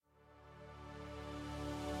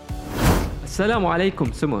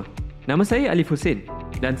Assalamualaikum semua. Nama saya Alif Hussein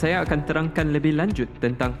dan saya akan terangkan lebih lanjut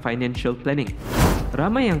tentang financial planning.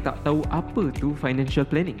 Ramai yang tak tahu apa tu financial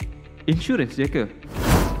planning. Insurans je ke?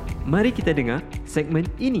 Mari kita dengar segmen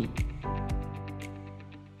ini.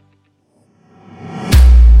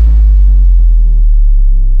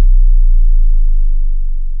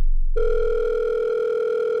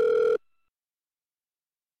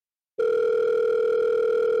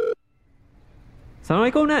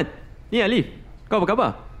 Assalamualaikum Nat. Ni Alif. Kau apa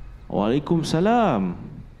khabar? Waalaikumsalam.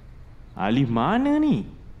 Alif mana ni?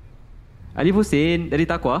 Alif Hussein dari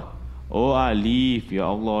Taqwa. Oh Alif,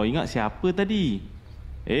 ya Allah, ingat siapa tadi?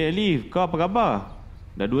 Alif, kau apa khabar?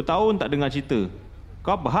 Dah 2 tahun tak dengar cerita.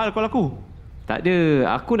 Kau apa hal kau laku? Tak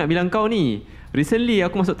ada, aku nak bilang kau ni. Recently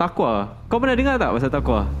aku masuk Taqwa. Kau pernah dengar tak pasal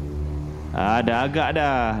Taqwa? Dah agak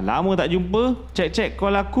dah. Lama tak jumpa. Cek-cek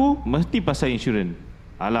kau laku, mesti pasal insurans.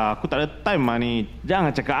 Alah, aku tak ada time lah ni.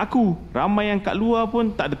 Jangan cakap aku. Ramai yang kat luar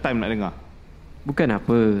pun tak ada time nak dengar. Bukan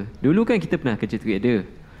apa. Dulu kan kita pernah kerja together.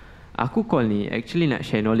 Aku call ni actually nak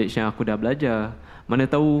share knowledge yang aku dah belajar. Mana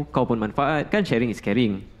tahu kau pun manfaat. Kan sharing is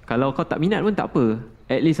caring. Kalau kau tak minat pun tak apa.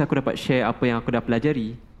 At least aku dapat share apa yang aku dah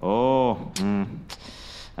pelajari. Oh,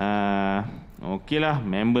 okey lah.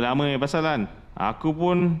 Member lama ni pasal kan. Aku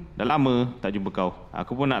pun dah lama tak jumpa kau.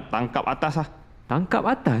 Aku pun nak tangkap atas lah. Tangkap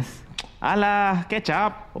atas? Alah, catch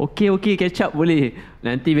up. Okey, catch up boleh.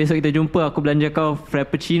 Nanti besok kita jumpa, aku belanja kau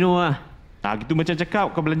frappuccino lah. Gitu macam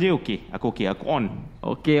cakap, kau belanja okey. Aku on.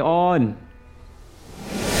 Okey, on.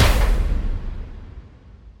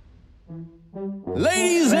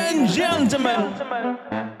 Ladies and gentlemen,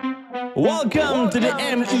 welcome to the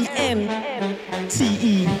MENTELL.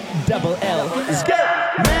 Let's go.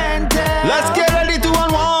 Let's get ready to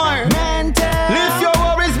unwind. Leave your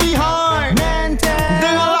worries behind.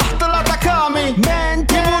 Dengarlah telatah kami.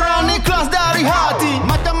 Hiburan ikhlas dari hati.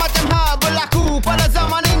 Macam-macam hal berlaku pada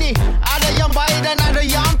zaman ini. Ada yang baik dan ada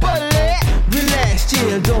yang pelik. Relax,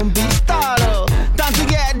 chill, don't be startled. Time to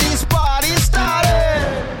get this party started.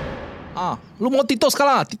 Lu mau TikTok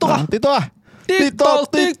sekarang? TikTok lah.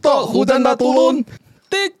 TikTok, hujan dah turun.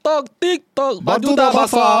 TikTok, baju dah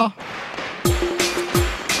basah.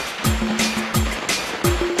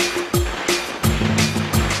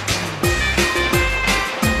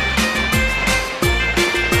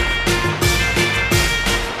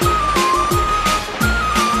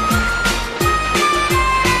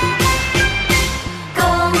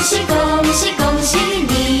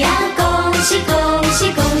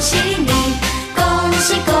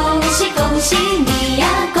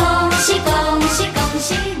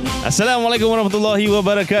 Assalamualaikum warahmatullahi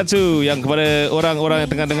wabarakatuh. Yang kepada orang-orang yang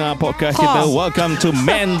tengah dengar podcast kita, welcome to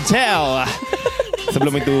Mentel.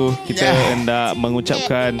 Sebelum itu kita hendak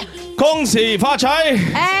mengucapkan Kongsi Fa Chai.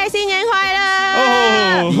 新年快乐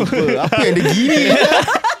Apa yang dia gini?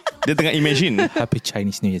 Dia tengah imagine. Happy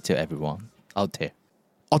Chinese New Year to everyone out there.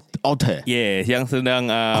 Out there. Yes, yang sedang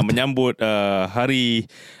menyambut hari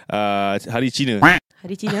Cina.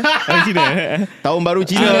 Hari Cina Hari Cina. Tahun baru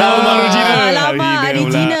Cina. Alamak, hari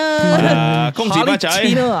Cina. Kongsi Fa Chai.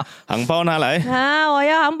 Cina. Hang pao na lai. 我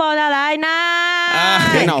要红包拿来拿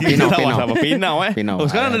Penau. Oh,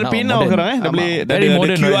 sekarang ada penau sekarang Dah boleh dah Very ada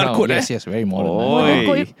modern QR right now. code Yes, very modern.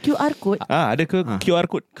 Oi. QR code Ada ke QR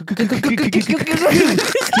code?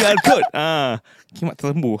 QR code. Kimak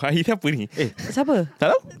tersembuh. Hari ni apa ni? Siapa?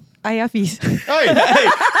 Tak tahu. Ayah Hafiz.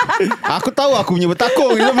 Aku tahu aku punya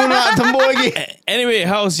bertakung. Kita belum nak sembuh lagi. Anyway,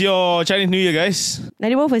 how's your Chinese New Year, guys?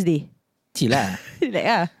 Nanti baru first day. Cil lah. Relax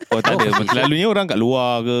lah. Oh, tak ada. Selalunya orang kat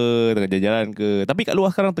luar ke, tengah jalan-jalan ke. Tapi kat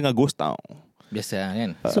luar sekarang tengah ghost town. Biasa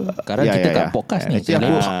kan. Sekarang kita kat podcast ni.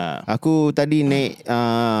 Actually aku tadi naik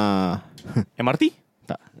MRT?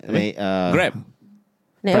 tak naik Grab?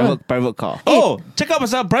 Naik apa? private car. Oh, cakap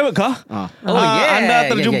pasal private car. Anda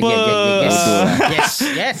terjumpa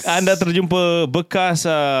Yes. Anda terjumpa bekas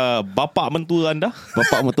bapa mentua anda?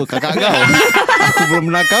 Bapak motor kakak kau. Aku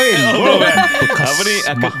belum pernah kahwin. Apa ni?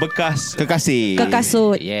 Bekas Kekasih.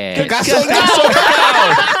 Kekasut. Yeah. Kekasih.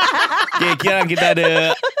 Okay, kira kita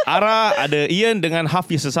ada Ara, ada Ian dengan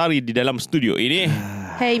Hafiz Sesari di dalam studio ini.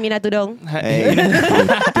 Hey Mina Tudong.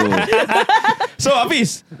 Betul. So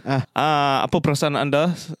Hafiz, apa perasaan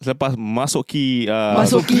anda selepas memasuki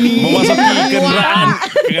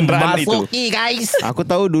kenderaan itu? Guys. Aku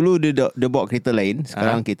tahu dulu dia bawa kereta lain.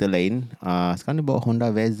 Sekarang kereta lain. Sekarang dia bawa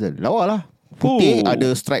Honda Vezel. Lawa lah. Putih,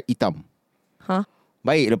 ada stripe hitam. Hah?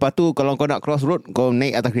 Baik, lepas tu kalau kau nak cross road, kau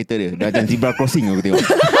naik atas kereta dia. Dah macam zebra crossing aku tengok.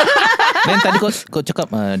 Dan tadi kau cakap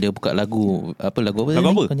dia buka lagu apa Lagu tadi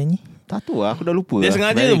apa? kau nyanyi? Tak tahu lah, aku dah lupa Dia lah.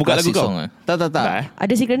 sengaja Very buka lagu classic kau. song, Tak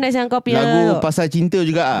Ada synchronize yang kau punya Lagu pasal cinta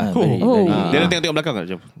juga ah. Dia dah tengok belakang tak?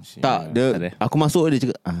 Jom. Tak, dia ada. aku masuk dia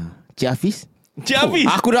cakap, Cik Hafiz. Cik Hafiz.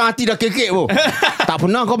 Aku dah hati dah kekek bro. Tak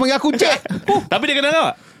pernah kau panggil aku Cik. Tapi dia kenal kau?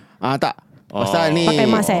 Tak. Pasal ni Pakai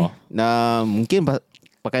mask mungkin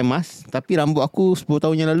pakai mask, tapi rambut aku 10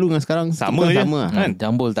 tahun yang lalu dengan sekarang Sama bukan je. sama lah. Kan?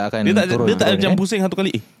 Jambul tak akan Dia tak turun. dia tak macam pusing satu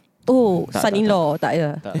kali. Oh, son-in-law tak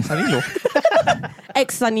ada. Sanilo.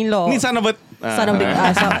 Ex-son-in-law. Ni son of a Son of the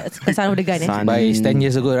son of the gun By 10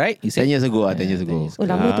 years ago, right? You 10 said? years ago 10 years ago. Oh,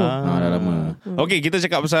 lama tu. Dah lama. Okay, kita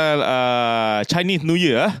cakap pasal Chinese New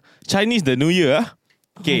Year Chinese the New Year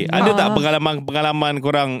Okay, ada tak pengalaman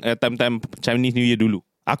korang time-time Chinese New Year dulu?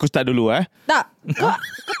 Aku start dulu Tak.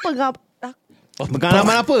 Kau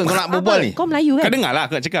Pengalaman apa kau nak berbual ni? Kau Melayu Kau kan? dengar lah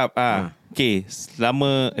aku nak cakap Okay,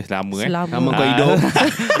 selama Nama kau hidup.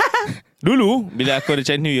 Dulu bila aku ada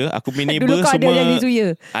Chinese New Year, aku punya neighbour Dulu kau ada semua Chinese New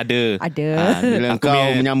Year? Ada. Ada. Bila Aku kau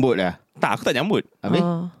punya- menyambut dah. Tak, aku tak nyambut. Habis?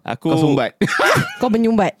 Aku Kau sumbat. Kau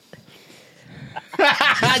menyumbat.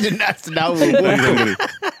 Jenak sedawa.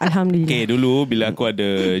 Alhamdulillah. Okay, dulu bila aku ada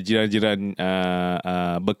jiran-jiran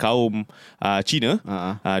berkaum Cina,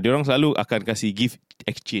 diorang selalu akan kasih gift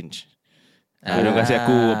exchange. Diorang kasih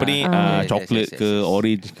aku apa ni coklat yes. ke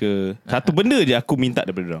orange ke. Satu benda je aku minta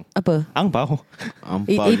daripada diorang. Apa? Angpau.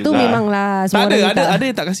 Itu memanglah Tak semua ada, orang minta. ada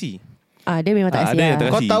yang tak kasih. Dia memang tak Ada kasi yang tak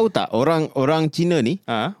lah. Kau kasih. tahu tak orang Cina ni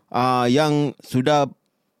yang sudah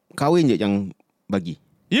kahwin je yang bagi.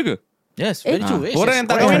 Ya ke? Yes, very true. Yes, Orang yes. yang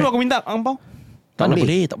tak kahwin aku minta angpau. Tak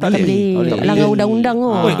boleh. Tak boleh. Langgar undang-undang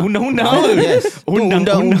tu. Oi, undang-undang apa? Yes. Itu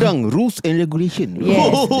Undang-undang. undang-undang, rules and regulation. Yes.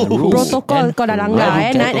 Rules. Protokol kau dah langgar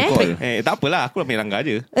Nat Protokol. Tak apalah, aku banyak langgar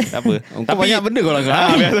je. Tak apa. Kau banyak benda kau langgar.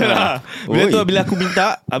 Biasalah. Bila Oi. tu bila aku minta,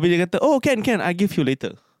 habis dia kata, "Oh, can, I give you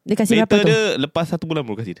later." Dia kasih berapa Later tu? dia lepas 1 bulan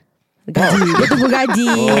baru kasih dia. Gaji. Dia tunggu gaji.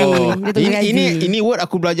 Dia tunggu gaji. Ini word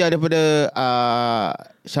aku belajar daripada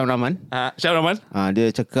Syam Rahman. Syah Rahman. Dia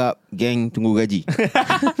cakap geng tunggu gaji.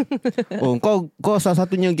 Kau salah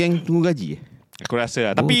satunya geng tunggu gaji. Aku rasa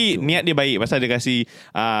lah. Tapi niat dia baik pasal dia kasih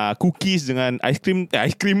cookies dengan aiskrim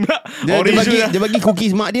pula. Dia bagi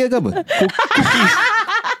cookies mak dia ke apa?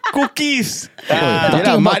 Cookies.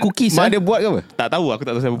 Yelah, about cookies, mak dia buat ke apa? Tak tahu, aku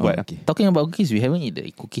tak tahu siapa buat. Okay. Talking about cookies, we haven't eat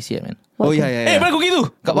the cookies yet, man. Oh ya ya. Mana cookie tu?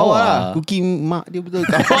 Kat bawah lah. Cookie mak dia betul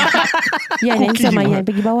kat bawah. Yan, handsome Yan.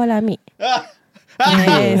 Pergi bawah lah ambil.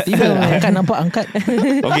 Yes. Angkat nampak, angkat.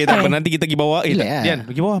 Okay, tak apa. Nanti kita pergi bawah. Relax lah. Dian,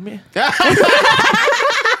 pergi bawah ambil.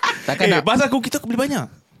 Takkan nak. Pasal cookie tu aku beli banyak.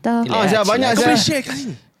 Tak. Siap banyak Kau boleh siap. share kat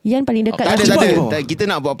sini. Yan paling dekat. Tak lah. ada. Kita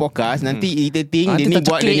nak buat podcast nanti irritating dia Nanti ni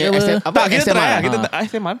buat tercekik dia apa. apa Tak, kita try lah. ASMR. Kita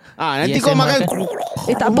ASMR. Nanti Yes, kau ASMR makan kan?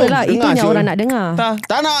 Tak apalah. Dengar, Itunya Syul. orang nak dengar.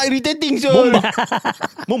 Tak nak irritating Syul.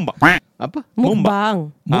 Mumbak. Apa? Mukbang.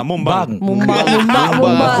 Mumbang. Mumbak.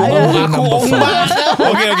 Aku ombak.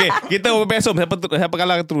 Okay. Kita besok. Siapa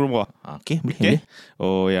kalah turun bawah. Okay, boleh. Okay. boleh.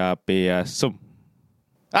 Oh ya pesum.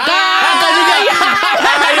 Kau juga.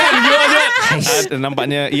 Ian, gila je.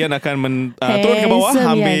 Nampaknya Ian akan turun ke bawah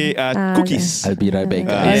Handsome, ambil Ian. cookies. I'll be right back,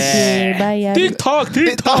 guys. Okay, bayar. TikTok.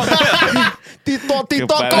 TikTok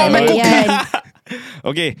Kepala kau main bayi. cookie.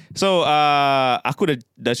 Okay, so aku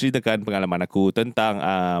dah ceritakan pengalaman aku tentang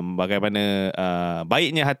bagaimana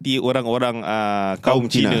baiknya hati orang-orang kaum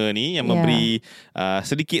Kaum Cina. Cina ni yang memberi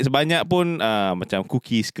sedikit sebanyak pun macam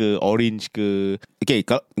cookies ke orange ke Okay,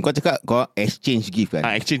 kau cakap kau exchange gift kan?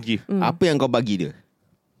 exchange gift. Apa yang kau bagi dia?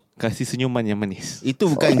 Kasih senyuman yang manis. Itu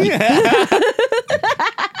bukan gift.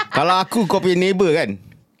 Kalau aku kau punya neighbor kan,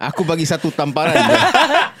 aku bagi satu tamparan.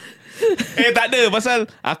 Tak ada. Pasal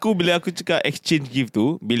bila aku cakap exchange gift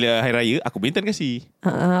tu, bila hari raya aku minta kasih.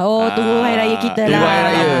 Tunggu hari raya kita Tunggu lah. hari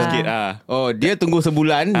raya sikit. Dia tunggu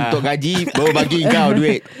sebulan untuk gaji baru bagi kau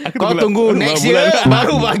duit. Kau tunggu tunggu next bulan. year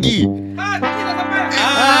baru bagi.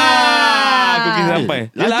 Cookies sampai.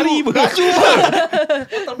 Dia lari pun. Laju pun.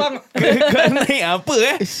 Kau naik apa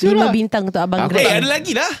 5 bintang untuk Abang Aku Greg. ada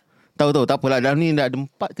lagi lah. Tahu tak apalah. Dalam ni dah ada 4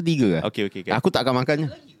 ke 3 lah. Okay. Aku tak akan makannya.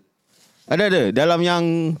 Ada. Dalam yang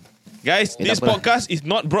Guys, this tak apa. podcast is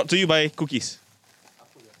not brought to you by cookies.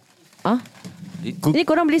 Ini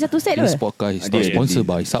korang beli satu set This ke? podcast is Ada, not ada. sponsored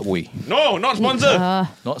by Subway. No, not sponsor.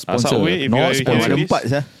 Not sponsored. Subway, if you Not are- ada sponsored. 4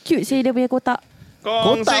 sah. Cute sih dia punya kotak.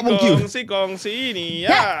 Kotak pun cute. Kongsi ni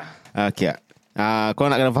ya. Okay. Kau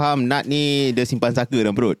nak kena faham Nat ni dia simpan saka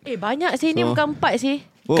dalam perut. Banyak sih. Ni So- bukan 4 sih.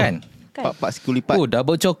 Kan? Kan? 4 siku lipat. Oh,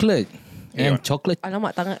 double chocolate. And Yeah. chocolate.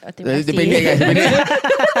 Alamak, terima Dia kasih. pendek guys. Pendek.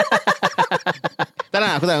 Tak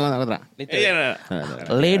nak. Aku tak nak. Ya.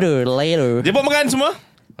 Later. Jemput makan semua.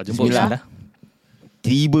 Jemput Bismillah. dah.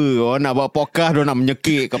 Tiba orang nak buat podcast, orang nak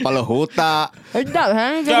menyekik kepala otak. Sedap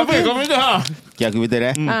Apa komputer ha? Okay, aku betul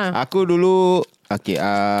Aku dulu okay,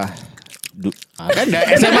 kan dah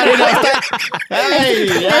SMA dia dah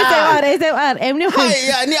start. SMR M ni Hai,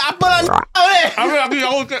 ya, ni apa lah ni? Aku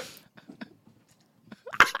jauh ke.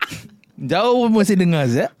 Jauh masih dengar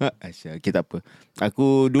Zat. Asyik, okay, tak apa.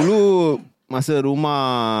 Aku dulu masa rumah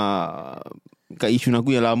kat Yishun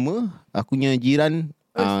aku yang lama, aku punya jiran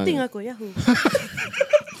Posting aku Yahoo.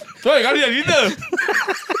 Sorry, kali dah cerita.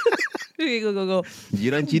 Go.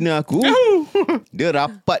 Jiran Cina aku dia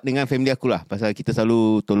rapat dengan family aku lah. Pasal kita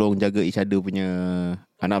selalu tolong jaga each other punya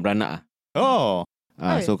anak-beranak. Oh.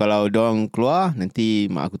 So kalau diorang keluar,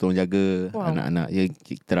 nanti mak aku tolong jaga anak-anak. Ya,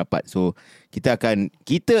 kita rapat. So kita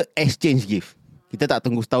exchange gift. Kita tak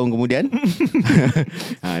tunggu setahun kemudian.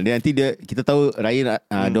 Kita tahu raya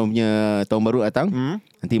diorang punya tahun baru datang.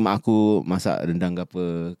 Nanti mak aku masak rendang ke apa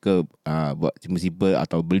ke buat simple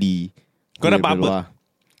atau beli. Kau dapat apa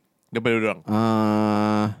daripada diorang?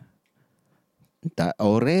 Tak,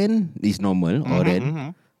 oren is normal,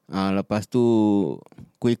 oren. Lepas tu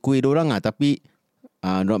kuih-kuih diorang tapi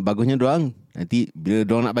bagusnya diorang nanti bila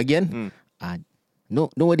diorang nak bagian no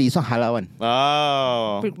worry, it's not halal one.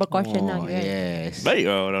 Oh. Precaution lah. Yes. Baik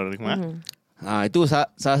orang terima. Itu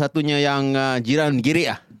salah satunya yang jiran girik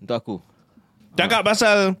lah untuk aku. Cakap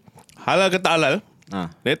pasal halal ke tak halal.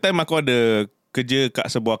 That time aku ada kerja kat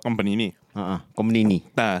sebuah company ni. Company ni.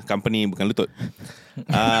 Company bukan lutut.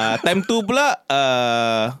 Time tu pula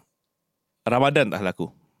Ramadan tak salah aku.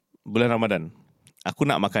 Bulan Ramadan. Aku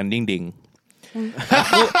nak makan dinding.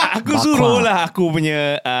 Aku suruh lah aku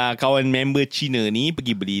punya kawan member Cina ni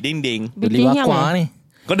pergi beli dinding. Beli bakwa ni.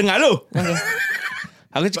 Kau dengar lu? Okay.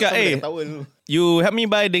 Aku cakap you help me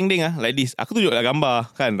buy dinding like this. Aku tunjuk lah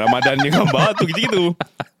gambar kan, Ramadan ni gambar tu gitu-gitu.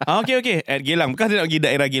 Okay at Gelang. Bekas dia nak pergi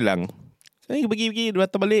daerah Gelang. Saya pergi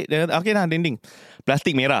datang balik. Okay lah dinding.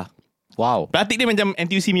 Plastik merah. Wow. Plastik dia macam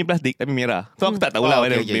NTUC punya plastik tapi merah. So aku tak tahulah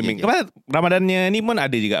okay. Kepala Ramadannya ni pun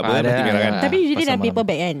ada juga plastik merah kan. Tapi usually dah paper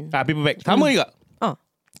bag kan. Paper bag sama juga.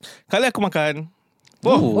 Kali aku makan.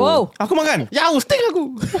 Aku makan. Ya, sting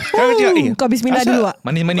aku. Kau cakap Kau bismillah dulu tak?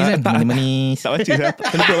 Manis-manis kan? Manis-manis. Tak baca.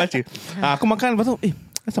 Terlupa baca. Aku makan lepas tu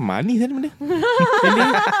asal manis kan benda.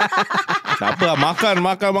 Tak apa lah,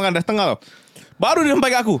 makan dah setengah tau. Baru dia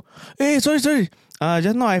sampai kat aku. Sorry.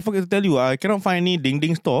 Just now I forgot to tell you, I cannot find any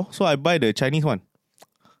dinding store, so I buy the Chinese one.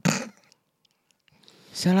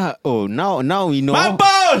 Salah. Oh, now we know.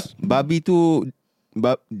 Mampus! Babi tu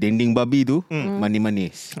dinding babi tu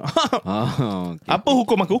manis-manis. Okay. Apa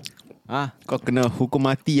hukum aku? Kau kena hukum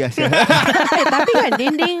mati lah. Tapi kan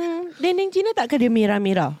dinding Cina tak dia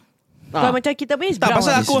merah-merah. Kalau macam kita punya Tak,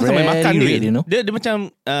 pasal aku sampai makan dia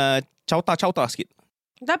macam cauta sikit.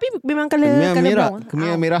 Tapi memang color merah.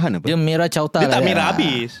 brown. Merahan apa? Dia merah cauta Dia lah. tak merah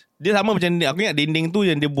habis. Dia sama macam aku ingat dinding tu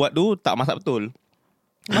yang dia buat tu tak masak betul.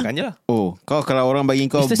 Makan je lah. Oh, kau kalau orang bagi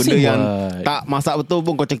kau It's the benda same yang word. tak masak betul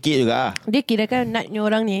pun kau cekik juga. Dia kira kan nutnya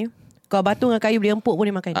orang ni. Kau batu dengan kayu boleh empuk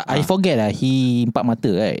boleh makan. I forget lah. He 4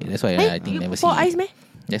 mata right. That's why I think never see. Four eyes meh?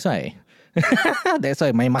 That's why. That's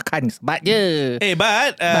why main makan sebat je.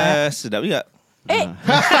 But sedap juga.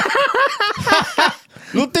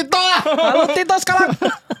 Lu TikTok lah. Kalau TikTok sekarang.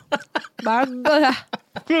 Bagus lah.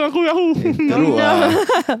 Aku Teruk lah.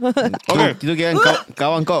 Okay. Kita kira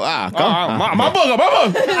kawan kau. Mabuk ke?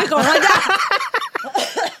 Kau ajar.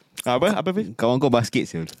 Apa Fiz? Kawan kau basket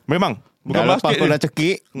sih. Memang. Bukan Dah lepas basket kau je. dah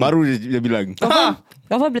cekik, baru dia bilang. Kau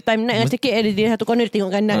faham bila time night dengan sikit dia satu corner dia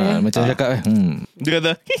tengok kanan. Macam cakap Dia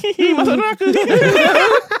kata masuk neraka.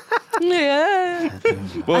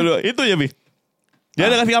 Bodoh. Itu je Fiz.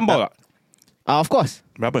 Dia ada kasih ampau tak? Of course.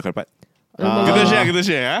 Berapa kau dapat? Kita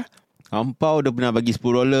share Ampau dia pernah bagi $10,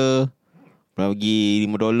 pernah bagi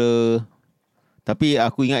 $5. Tapi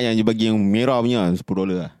aku ingat yang dia bagi yang merah punya $10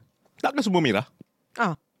 lah. Takkan semua merah?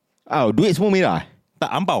 Duit semua merah.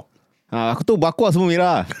 Tak, ampau. Aku tu bakwa semua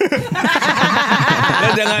merah.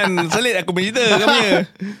 Kau jangan selit aku punya cerita kau punya.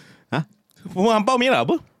 Semua ampau merah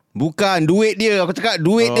apa? Bukan duit dia. Aku cakap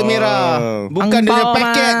duit dia merah. Bukan dia punya Ampau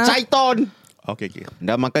paket mah. Syaiton. Okay.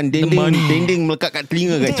 Dah makan dinding melekat kat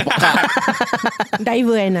telinga guys. Cepat.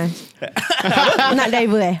 Diver Nas. Nak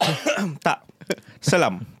diver Tak.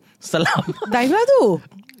 Salam. Diver tu.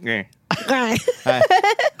 Okay. Kan.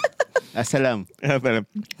 Assalam.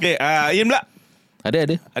 Okay, Ian pula. Ada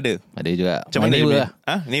juga. Macam mana neighbor dia lah.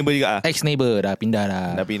 punya? Neighbor juga Ex-neighbor dah pindah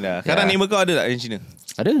dah. Dah pindah. Sekarang neighbor kau ada tak yang Cina?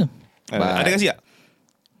 Ada. Ada kasih tak?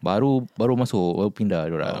 Baru masuk, baru pindah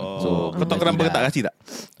diorang. So kau tahu kenapa kau tak kasih tak?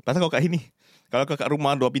 Pasal kau kat sini. Kalau kau kat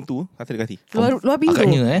rumah 2 pintu, kata dia kasih. Luar pintu.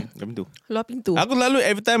 agaknya 2 pintu. Luar pintu. Aku selalu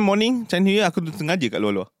every time morning Chinese New Year aku sengaja kat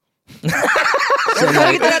luar-luar.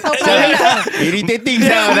 Kalau kita dah tahu perangai. Irritating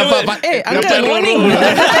saya dapat. Uncle, warning.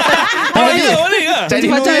 Boleh ke?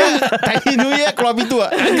 Chinese New Year keluar pintu.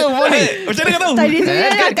 Uncle warning. Macam mana kau tahu? Chinese New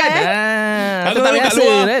Year kan? Aku tak tahu kat biasa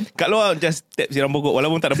luar. kan. Kat luar just tap siram pokok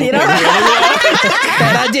walaupun tak ada pokok. Siram.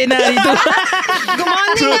 Tak rajin lah itu. Good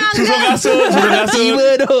morning, Susun kasut. Tiba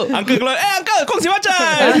tu. Uncle keluar. Uncle kongsi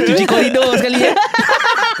macan. Cuci koridor sekali ya.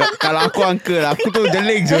 Kalau aku uncle, aku tu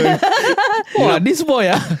jeling je. Wah, this boy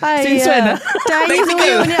Since when Chinese New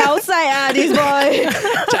Year ni outside this boy.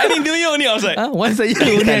 Chinese New Year ni outside. Once a year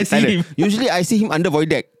only I see him. Usually I see him under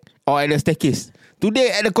void deck or at the staircase.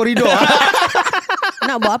 Today at the corridor.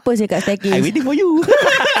 Nak buat apa sih kat staircase? I waiting for you.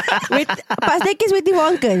 Pak staircase waiting for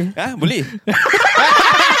uncle. Boleh.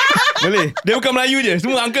 Boleh. Dia bukan Melayu je.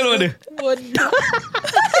 Semua uncle pun ada.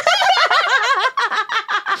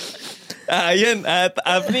 Ian,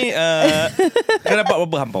 apa ni kau dapat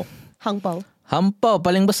berapa hampau? Hangpau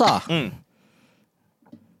Paling besar.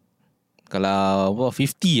 Kalau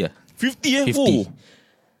 50 lah. 50 50.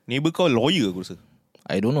 Neighbor kau lawyer aku rasa.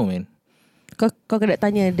 I don't know man. Kau kena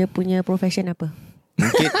tanya dia punya profession apa.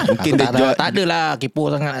 Mungkin dia jual. Tak adalah kepo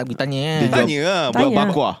sangat nak pergi tanya Dia Tanya lah. Buat Tanya.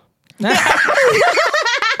 bakwa.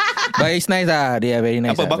 But it's nice lah. Dia very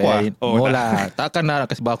nice Apa, lah. bakwa? Very, Oh, no tak. lah. Takkan nak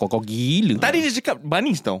kasi bakwa. Kau gila. Tadi dia cakap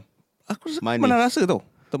manis tau. Aku rasa Manis. mana rasa tau.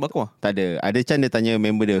 Tembakau. Tak ada. Ada Chan dia tanya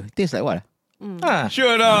member dia, taste like what?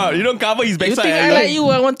 Sure not. You don't cover his You backside. think I like you?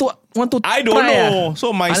 I want to I don't try know.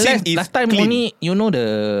 So my Unless scene is last time clean. only you know the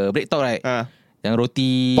break talk right? Yang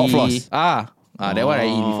roti Pork floss. That one I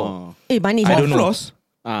eat before. Manis. I don't know. Floss.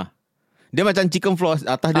 Dia macam chicken floss.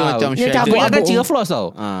 Atas dia macam dia shredded. cabut. Kan chicken floss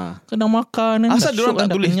tau. Kena makan kan. Asal dah diorang syok tak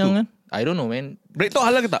kan, dah tulis kenyang tu? kan. I don't know man. Break talk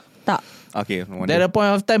halal ke tak? Tak. Okay. No At wonder. the point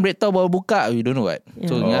of time break talk baru buka, you don't know what.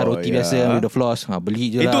 So Yeah. roti Oh, biasa yeah. with the floss. Beli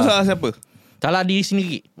je lah. Itu salah siapa? Salah diri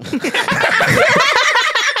sendiri.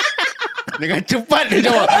 Dengan cepat dia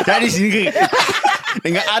jawab. Dari sini.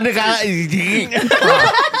 Dengan ada kalah sendiri.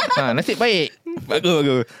 Nasib baik.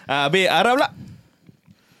 Bagus. Habis Arab lah.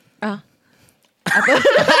 Apa?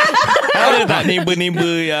 Ada tak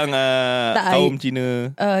neighbor-neighbor yang Tak, kaum Cina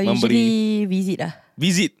memberi usually visit lah.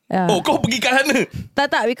 visit? Ya. Oh, kau pergi kat sana?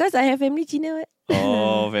 Tak, because I have family Cina.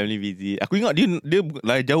 Oh, family visit. Aku ingat dia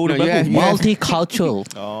lah jauh No, daripada yes, aku. yes. Multicultural.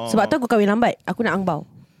 Oh. Sebab tu aku kahwin lambat. Aku nak angbau.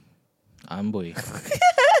 Amboi.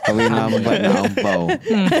 Kahwin lambat nak ampau.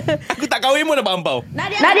 Aku tak kahwin pun dapat ampau.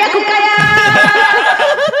 Nadia aku kaya.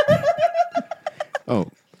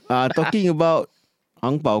 Talking about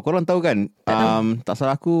angpau, korang tahu kan? Tak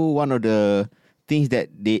salah aku, one of the things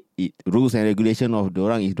that rules and regulation of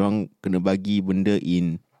dorang is dorang kena bagi benda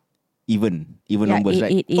in even numbers,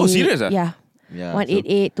 right? Oh, serious ah? Ya. Yeah,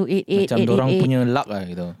 188, 288, Macam dorang punya luck lah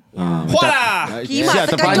gitu. Wala! Kimak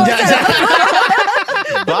terpanjang terkejut.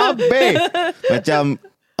 Babe. Macam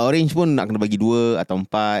orange pun nak kena bagi 2 atau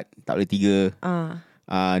 4, tak boleh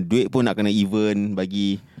 3. Duit pun nak kena even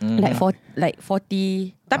bagi. Like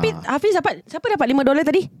 40. Tapi Hafiz siapa dapat $5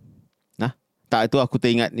 tadi? Nah, tak, tu aku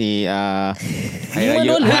teringat ni hari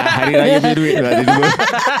 $5? hari raya punya duit tu ada $2.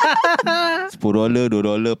 $10,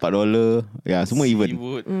 $2, $4. Ya, semua even.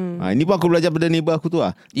 Ini pun aku belajar pada neighbor aku tu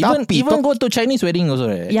lah. Even Tapi go to Chinese wedding also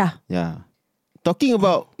right? Ya. Ya. Talking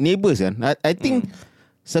about neighbours kan, I think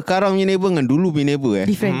sekarang punya neighbour dengan dulu punya neighbour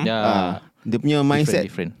Different. dia punya mindset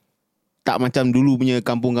different. tak macam dulu punya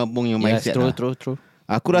kampung-kampung yang Yes, mindset true.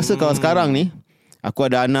 Aku rasa kalau sekarang ni aku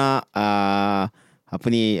ada anak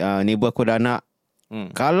neighbour aku ada anak.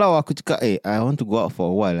 Kalau aku cakap I want to go out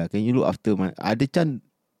for a while lah, can you look after ada Chan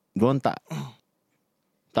diorang tak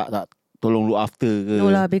tolong look after ke?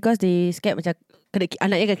 No lah, because they scared macam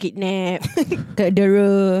anaknya kena kidnap, kena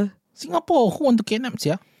dera. Singapore who want to kidnap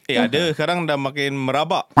sia? Ada sekarang dah makin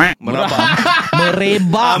merabak.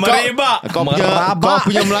 Merebak. Kau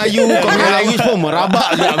punya Melayu, kau punya language pun merabak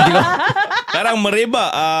je. Sekarang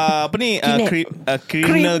merebak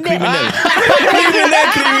Criminal. criminal.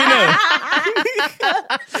 Criminal.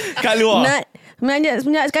 Kat luar. Nat,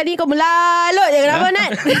 semenjak sekali kau melalut je. Kenapa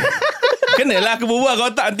Nat? Kenalah aku berbual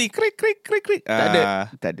kau tak nanti krik. Tak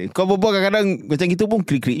ada. Kau berbual kadang-kadang macam kita pun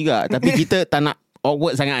krik-krik juga. Tapi kita tak nak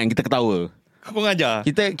awkward sangat kan. Kita ketawa. Kau ngajar.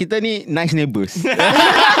 Kita ni nice neighbours.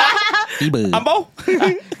 Tiba. Ampau?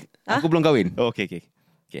 Aku belum kahwin. Oh, okay.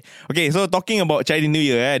 So talking about Chinese New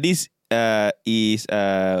Year, this is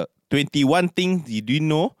 21 things you do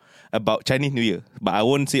know about Chinese New Year. But I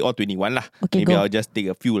won't say all 21 lah. Okay, Maybe go. I'll just take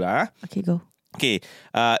a few lah. Okay, go. Okay,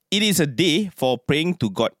 it is a day for praying to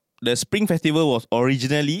God. The Spring Festival was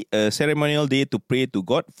originally a ceremonial day to pray to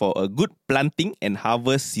God for a good planting and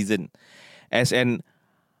harvest season. As an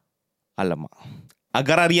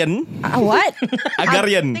agrarian. What?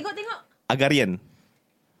 Agrarian. Tengok. Agrarian.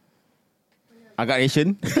 Agak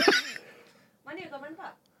Asian. Mana kau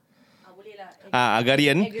manfaat? Boleh lah.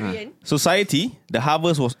 Agrarian society, the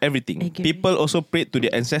harvest was everything. Agrarian. People also prayed to their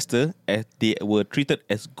ancestors as they were treated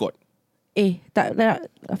as God. Tak nak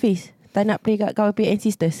Hafiz. Tak nak pray kat kau punya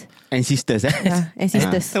ancestors. Ancestors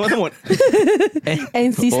Ancestors. Semut-semut.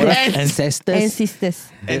 Ancestors.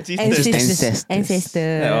 Ancestors.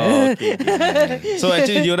 Ancestors. Oh, okay. So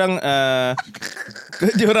actually diorang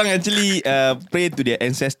actually pray to their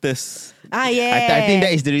ancestors. Yeah. I think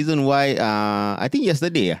that is the reason why I think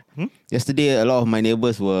yesterday yesterday a lot of my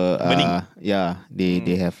neighbors were Burning.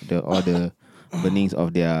 They have all the burnings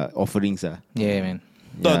of their offerings Yeah, man.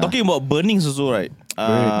 Talking about burning also, right?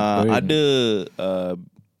 Burn. Ada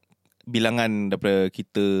bilangan daripada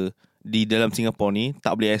kita di dalam Singapore ni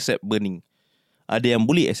tak boleh accept burning. Ada yang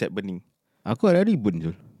boleh accept burning. Aku hari-hari burn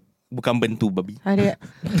Zul. Bukan bentu babi. Ada.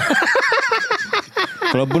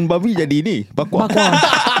 Kalau burn babi jadi ni bakwan.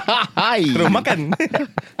 Hai. Terus makan.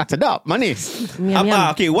 Sedap, manis. Miam.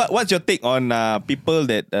 Okay, what's your take on people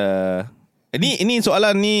that Ini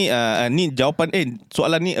soalan ni jawapan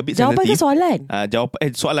soalan ni a bit Jawapan ke sensitive. soalan?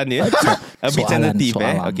 Soalan dia a bit Soalan. sensitive.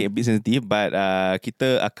 Okay, a bit sensitive, but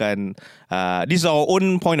kita akan this is our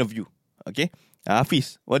own point of view. Okay,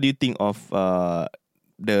 Hafiz, what do you think of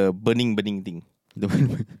the burning thing?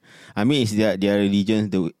 I mean, it's their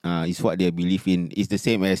religion. Is what they believe in. It's the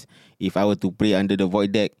same as if I were to pray under the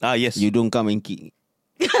void deck. Yes. You don't come and kick.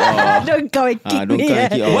 Don't come and kick Don't me. come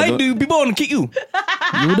and kick. Why do people want to kick you?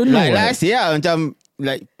 You don't know. Like I say macam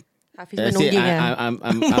like Hafiz let's say menongging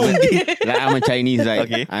I'm a Chinese, right?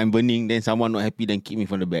 Okay. I'm burning, then someone not happy, then kick me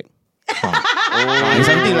from the back. It's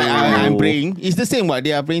something like I'm praying. It's the same what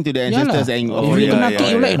they are praying to the ancestors and If you kena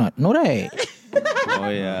kick, you like not? No, right?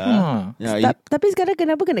 Oh yeah. Tapi sekarang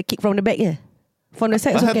kenapa kena kick from the back je? From the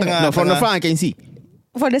side also Pasal can. tengah- No, from the front I can see.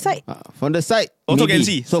 From the side? From the side Also maybe. can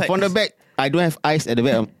see. So Side. from the back I don't have eyes at the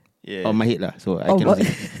back of my head lah. So I cannot God.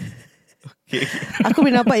 see. Aku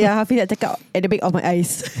boleh nampak yang Hafiz nak cakap at the back of my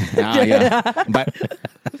eyes. Yeah. But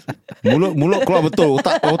mulut keluar betul,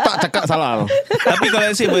 otak cakap salah. Tapi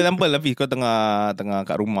kalau let's say for example Hafiz, kau tengah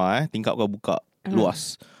kat rumah tingkap kau buka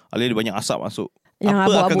luas. Ada banyak asap masuk. Yang Apa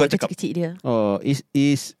akan abuk-abuk kau cakap? kecil-kecil dia. Oh,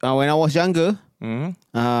 is when I was younger, Hmm?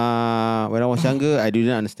 when I was younger, I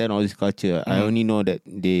didn't understand all this culture. I only know that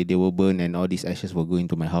they were burned and all these ashes were going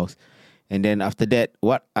to my house. And then after that,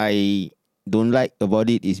 what I don't like about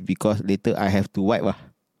it is because later I have to wipe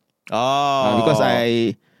because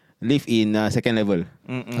I live in second level.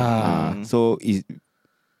 So is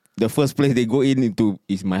the first place they go into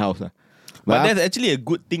is my house. But that's actually a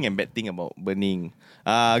good thing and bad thing about burning.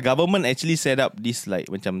 Government actually set up this like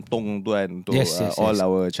macam tong tu kan untuk Yes. all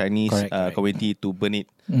our Chinese Correct. community to burn it.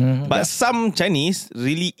 But some Chinese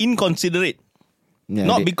really inconsiderate. Yeah,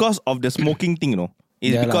 Not because of the smoking thing,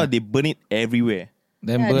 It's Yalah. because they burn it everywhere.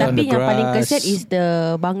 Then burn on Tapi the yang paling grass. kesian is the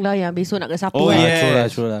bangla yang besok nak kena sapu. Oh kan. yeah,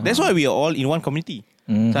 true lah. That's why we are all in one community.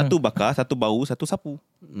 Satu bakar, satu bau, satu sapu.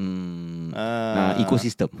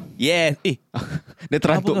 Ecosystem. Yeah. Dia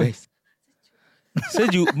terantuk Apa kau? guys.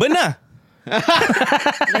 Sejuk. Benar.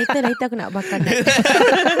 Later aku nak bakar.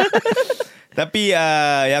 Tapi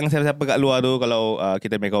yang siapa-siapa kat luar tu, kalau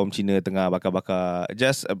kita punya kaum Cina tengah bakar-bakar,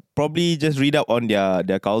 just probably just read up on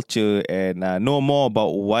their culture and know more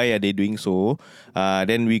about why are they doing so.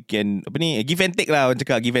 Then we can give and take lah, orang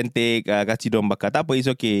cakap give and take, kasih diorang bakar. Tak apa,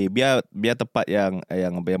 it's okay. Biar tepat yang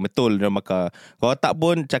betul diorang bakar. Kalau tak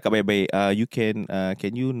pun cakap baik-baik. You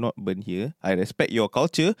can you not burn here? I respect your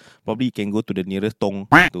culture. Probably you can go to the nearest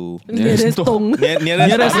tong to Nearest tong.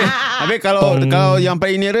 nearest Habis kalau yang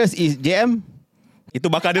paling nearest is JM. Itu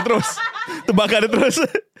bakar dia terus.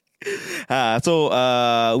 So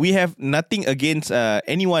we have nothing against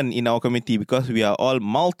anyone in our community because we are all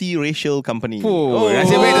multiracial company.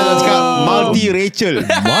 Nasib baik dia cakap multi-racial.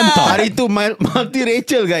 Mantap. Hari tu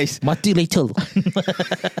multi-racial guys. Mati Rachel.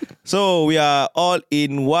 So we are all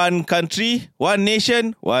in one country, one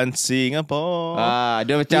nation, one Singapore.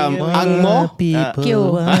 Dia macam Angmo.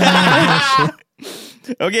 People.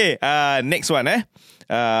 Okay, next one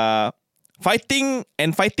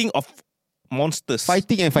fighting of monsters.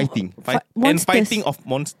 Fighting and fighting. And Monsters. fighting of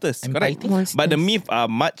monsters. And Correct. fighting. Monsters. But the myth are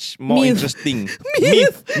much more Myth. interesting.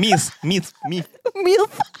 Myth.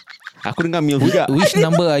 Milf. Aku dengar mil juga. Which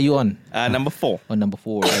number are you on? Number 4. Oh, number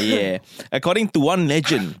 4. Yeah. According to one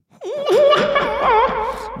legend,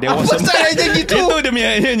 there was Apa pasal legend gitu? Itu dia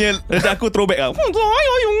punya aku throwback lah.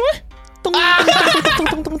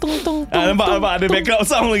 Nampak ada background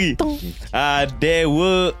sound lagi.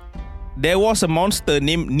 There was a monster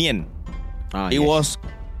named Nian.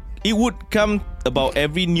 It would come about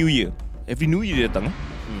every New Year. Every New Year dia datang.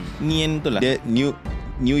 Nian tu lah. Dia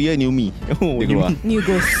New Year, New Me. Dia keluar. New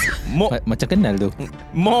ghost. Macam kenal tu.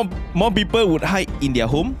 More people would hide in their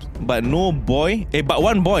home, but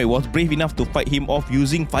one boy was brave enough to fight him off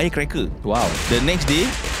using firecracker. Wow. The next day,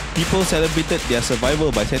 people celebrated their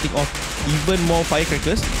survival by setting off even more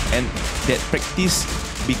firecrackers, and that practice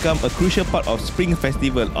become a crucial part of Spring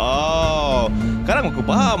Festival. Sekarang aku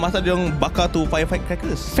faham masa dia orang bakar tu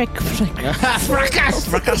firecrackers. Freckles.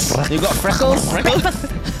 You got freckles?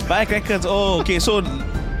 Firecrackers. Okay. So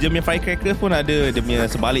dia punya firecrackers pun ada dia punya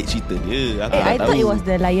sebalik cerita dia. Aku I tak thought tahu. it was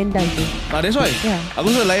the lion dance tu. That's why. Yeah. Aku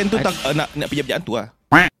rasa lion tu tak nak pijak-pijak hantu lah.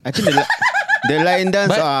 I think the lion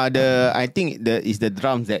dance I think is the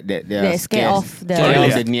drums that they are They're scared of the-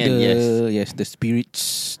 the Nian. Yes. The spirits,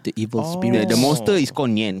 the evil Oh. spirits. The monster is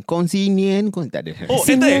called Nian. Kongsi Nian, tak ada.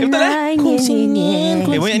 Betul eh?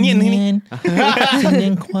 Banyak nian ni.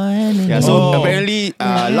 Yeah, so apparently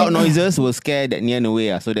loud noises will scare that Nian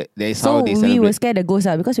away. So that is how So they we will celebrate. scare the ghost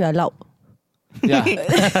because we are loud. Yeah.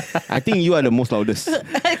 I think you are the most loudest.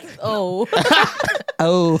 Oh.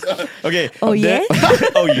 Okay. Oh, yeah?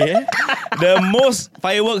 Oh yeah. The most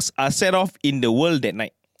fireworks are set off in the world that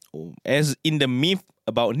night. As in the myth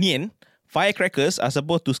about Nian, firecrackers are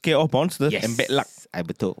supposed to scare off monsters and bad luck.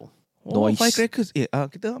 Betul. Nice. Firecrackers.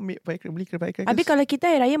 Kita ambil beli firecrackers. Habis kalau kita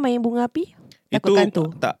hari raya main bunga api, itu takutkan tu.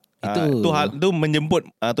 tak. Itu- Itu menjemput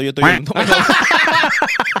toyo-toyo untuk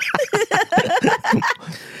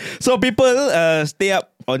So people stay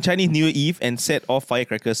up on Chinese New Year Eve and set off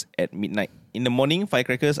firecrackers at midnight. In the morning,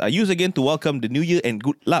 firecrackers are used again to welcome the New Year and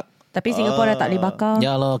good luck. Tapi Singapore dah tak boleh bakar.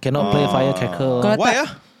 Ya Allah, cannot play firecracker. Kalau Why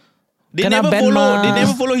tak- They Kena never ban follow. mah. They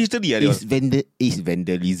never follow history. It's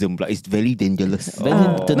vandalism. It's very dangerous.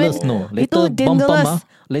 Dangerous no. Later Itu bump dangerous.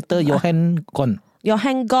 later your hand gone. Your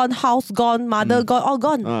hand gone, house gone, mother gone, all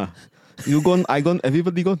gone. You gone, I gone,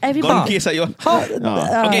 everybody gone. Gone Everybody. case you. How?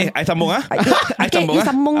 Okay, I sambung I Okay, sambung you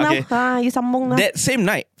sambung now. Okay. You sambung now. That same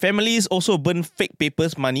night, families also burned fake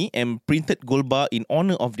papers, money, and printed gold bar in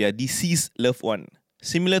honor of their deceased loved one.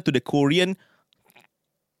 Similar to the Korean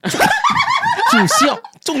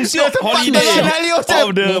Chung Siok holiday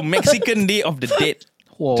of the Mexican Day of the Dead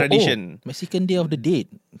tradition. Mexican Day of the Dead.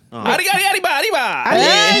 Arriba.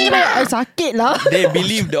 Sakit lah. They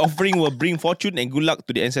believe the offering will bring fortune and good luck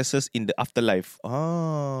to the ancestors in the afterlife.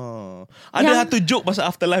 Ada satu joke pasal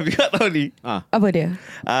afterlife juga tahu ni. Apa dia?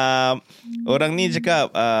 Orang ni cakap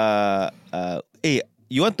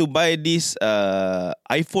you want to buy this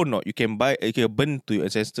iPhone not? You can burn to your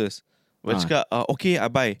ancestors. Lepas cakap okay, I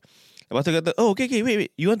buy. Lepas tu kata okay,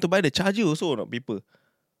 wait, you want to buy the charger also not, people?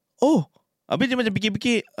 Habis dia macam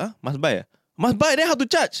fikir-fikir, must buy. Must buy, then how to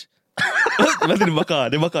charge? Lepas tu dia bakar.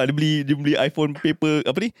 Dia beli iPhone paper,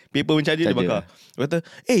 apa ni? Paper charger dia bakar. Dia kata,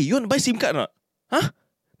 you want to buy SIM card not?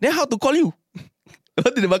 Then how to call you?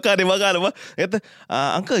 Lepas tu dia bakar. Dia kata,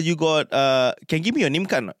 uncle, you got, can give me your name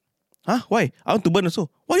card not? Why? I want to burn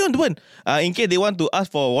also. Why you want to burn? In case they want to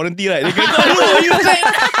ask for warranty, right? They can call you said.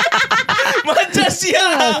 Macam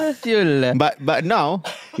siap. But now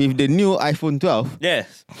with the new iPhone 12,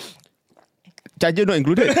 Yes. charger not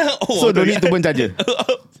included. So don't need to burn charger.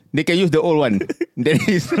 They can use the old one. That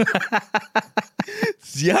is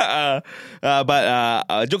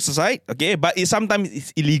but jokes aside, okay, but sometimes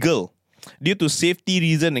it's illegal due to safety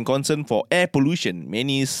reason and concern for air pollution.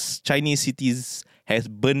 Many Chinese cities has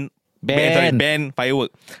banned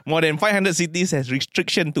firework. More than 500 cities has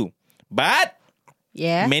restriction too. But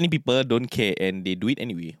many people don't care and they do it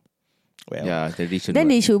anyway. Well, tradition. Then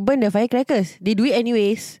they should burn the firecrackers. They do it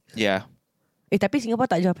anyways. yeah. Tapi Singapore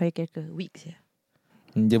tak jual firecracker. Weak je.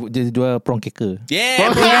 Dia jual prawn cracker. Yeah.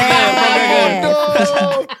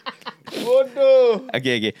 Bodoh.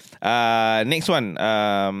 Okay. Next one.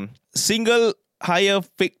 Single hire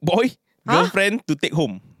fake boy girlfriend to take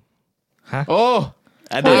home.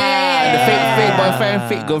 Ada. The fake boyfriend,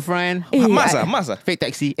 fake girlfriend, Mas ah. fake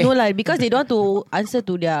taxi. No lah, because they don't want to answer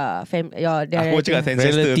to their Aku cakap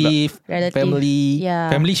ancestor. Relative, family. Yeah.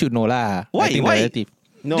 Family should know lah. Why? I think Why? relative.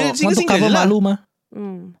 No, Dia Want to single cover je lah. malu mah.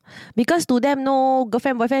 Because to them no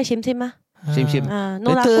girlfriend boyfriend same mah. same.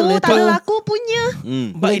 No Later- laku, tak ada later- laku punya.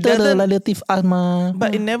 But it Later the doesn't. relative ask mah.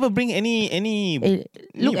 But it never bring any.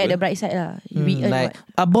 Look at the bright side lah. We earn Like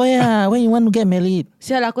what? boy when you want to get married?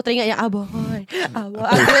 Sial aku teringat yang aboy.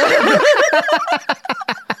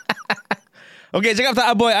 Okay, cakap tak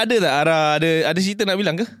Aboy, ada tak ada cerita nak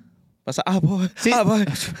bilang ke? Pasal Aboy. Aboy.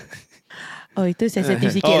 Oh itu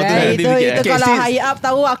sensitif sikit Oh, tu lah. sensitif Itu sikit. itu Okay, kalau since- high up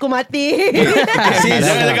tahu aku mati.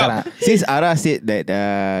 Jangan cakap. Since Ara said that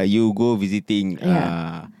you go visiting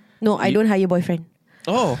No, I don't hire boyfriend.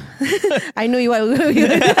 Oh. I know you what.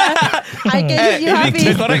 I can read you Hafiz.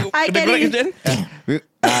 The correct I can question. read.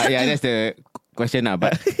 that's the question lah.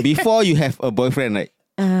 But before you have a boyfriend, right?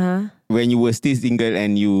 When you were still single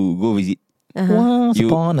and you go visit, Once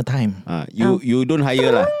You- upon a time. you don't hire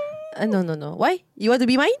lah. No. Why? You want to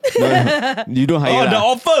be mine? No, you don't hire the lah.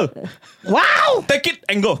 offer. Wow. Take it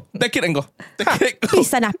and go. Take it and go. Take it and go. Pi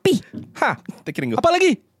sana, pi. Ha. Take it and go. Apa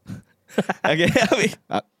lagi? Okay, Hafiz.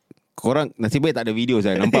 Korang nasib baik tak ada video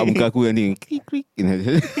saya. Nampak muka aku nanti. Krik.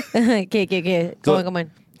 Okay. Come on.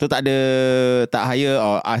 So tak hire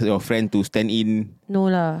or ask your friend to stand in. No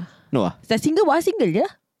lah. No ah. Dah single, buat single je.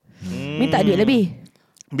 Minta duit lebih.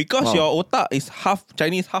 Because Wow. your otak is half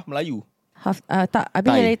Chinese, half Melayu. Tak, habis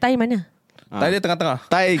Thai. yang dari Thai mana? Tadi dia tengah-tengah.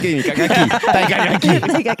 Tai ke ni kat kaki. Tai kat kaki.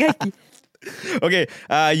 Thai kat kaki. Okay,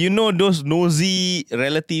 you know those nosy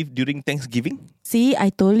relative during Thanksgiving? See, I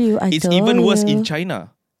told you. It's even worse in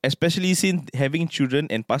China. Especially since having children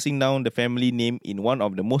and passing down the family name in one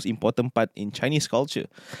of the most important part in Chinese culture.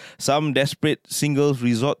 Some desperate singles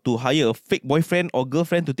resort to hire a fake boyfriend or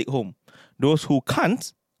girlfriend to take home. Those who can't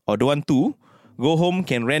or don't want to go home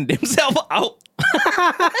can rent themselves out.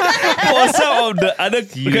 For some of the other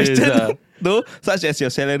questions though, such as your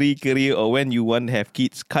salary, career or when you want to have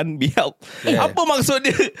kids can't be helped. Apa maksud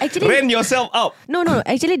dia? Actually- Rent yourself out. No.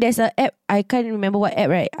 Actually, there's a app. I can't remember what app,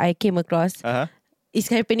 right? I came across. Uh-huh. It's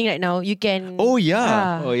happening right now. You can... Oh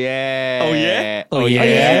yeah. Oh yeah. Oh, yeah? Oh Oh, yeah.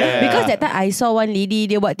 yeah. Because that time I saw one lady,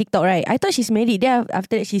 dia buat TikTok, right? I thought she's married. Then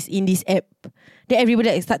after that, she's in this app. Then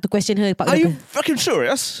everybody like, start to question her. Are you fucking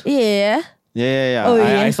serious? Yeah. Yeah. Oh,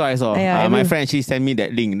 I yeah. saw. Yeah, My every- friend, she sent me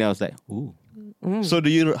that link. Then I was like, ooh, So do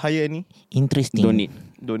you hire any? Interesting. don't need.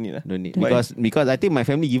 Don't need lah. Don't need. Why? Because I think my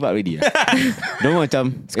family give up already. Don't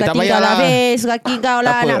macam Suka tak tinggal payah lah, lah. Fiz. Suka tinggal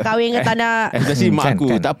lah. Tak apa. Nak kahwin ke tak nak. Especially mak Kan, aku.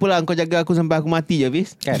 kan. Tak apalah, kau jaga aku sampai aku mati je, Fiz.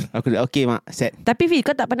 Kan. Aku dah okay mak, set. Tapi Fiz,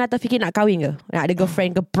 kau tak pernah terfikir nak kahwin ke? Nak ada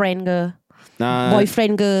girlfriend ke, friend ke, Nah,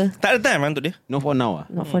 boyfriend ke? Tak ada time lah untuk dia. no for now ah.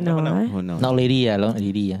 Not for now. For now. Now lady lah.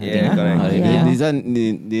 Lady lah. Yeah, correct. Yeah. This one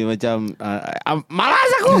dia macam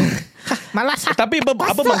malas aku. Tapi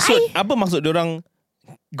apa maksud diorang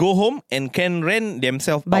go home and can rent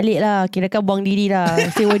themselves out? Balik lah. Kirakan buang diri lah.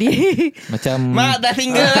 Sewa diri. Macam Mak dah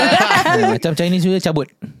tinggal. macam Chinese juga cabut.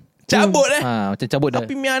 Cabut Macam cabut dah.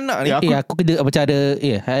 Tapi punya anak ni. Aku kerja macam ada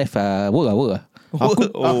have work lah.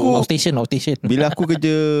 Aku Outstation. bila aku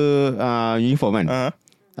kerja uniform kan. Ah,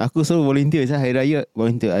 Aku selalu volunteer saya hari raya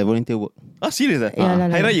I volunteer work. serius lah? Ya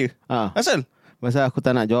lah. Hari raya? Ah, Asal? pasal aku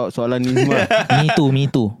tak nak jawab soalan ni semua. Me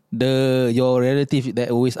too. Your relative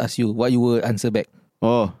that always ask you what you will answer back.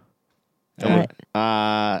 Oh. Alright.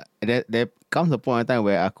 There comes a point in time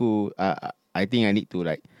where aku I think I need to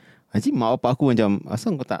like Haji mak bapak aku macam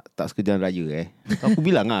asal kau tak sekejar raya So aku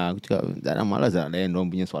bilang lah. Aku cakap tak nak malas nak layan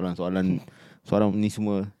diorang punya soalan ni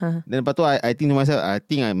semua. Dan lepas tu I think to myself, I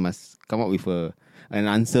think I must come up with an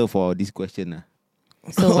answer for this question lah.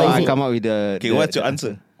 So, what I is it? come up with Okay, what's your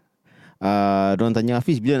answer? Diorang tanya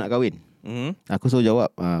Hafiz bila nak kahwin. Aku selalu jawab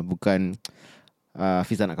bukan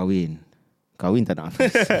Hafiz tak nak kahwin. Kahwin tak nak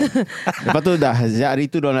Hafiz. Lepas tu dah sejak hari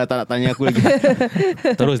tu diorang dah tak nak tanya aku lagi.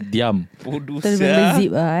 Terus diam. Bodoh Terus benda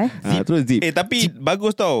zip lah Terus zip. tapi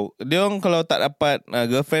bagus tau. Dia orang kalau tak dapat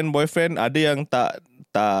girlfriend, boyfriend, ada yang tak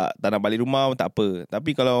nak balik rumah tak apa.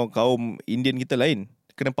 Tapi kalau kaum Indian kita lain,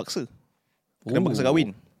 kena paksa. Kena paksa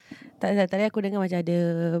kahwin. Tak, tadi aku dengar macam ada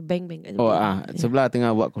bank-bank kat Oh sebelah. sebelah tengah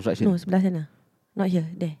buat construction. No, sebelah sana. Not here,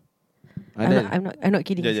 there. Ada. I'm not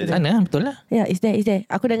kidding. Jap. Sebelah. Sana betul lah. Yeah, it's there.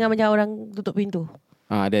 Aku dengar macam orang tutup pintu.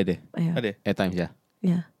 Ada. Yeah. Ada. Airtime je.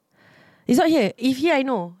 Yeah. It's not here. If here I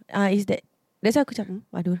know. It's that. That's why aku macam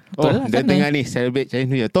aduh. Oh, lah, dia sana. tengah ni celebrate Chinese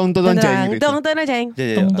New Year. Tong Tong ceng.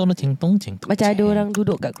 ceng. Tong ceng. Macam ada orang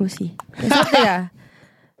duduk kat kerusi. Betul lah.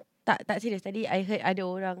 Tak serius. Tadi I heard ada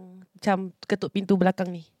orang macam ketuk pintu belakang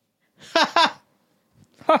ni.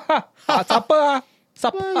 Siapa?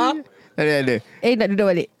 Ada. Nak duduk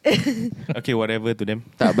balik. Okay, whatever to them.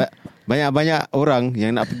 Tak, banyak-banyak orang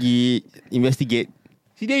yang nak pergi investigate.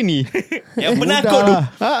 Si dia ni. Yang penakut tu.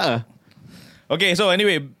 Okay, so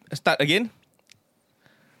anyway, start again.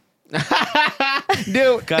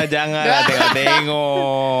 Dia Kau janganlah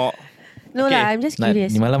tengok. No Okay. lah, I'm just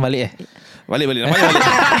curious. Ni malam balik Balik.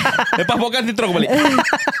 Lepas podcast ni terus balik.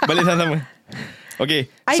 Balik sama-sama. Okay,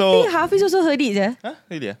 I so think Hafiz also heard it je. huh?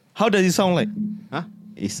 Really? How does it sound like? Huh?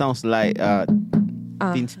 It sounds like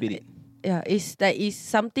Teen Spirit. Yeah, it's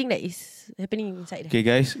something that is happening inside. Okay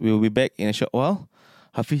guys, we will be back in a short while.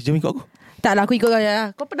 Hafiz, jom ikut aku. Tak lah, aku ikut kau je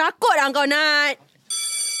lah. Kau penakut lah kau, Nat.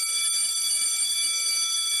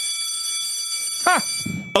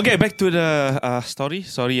 Okay, back to the story.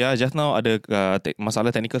 Sorry just now ada masalah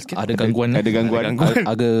technical sikit. Ada gangguan. Ada gangguan.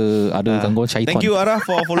 Ada gangguan syaitan. Thank you Ara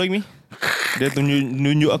for following me. Dia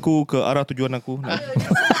tunjuk aku ke arah tujuan aku.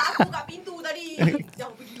 Aku kat pintu tadi.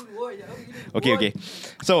 Okay.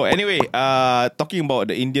 So anyway, talking about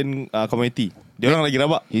the Indian community, dia orang lagi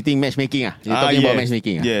rabak. You think matchmaking ah? You talking about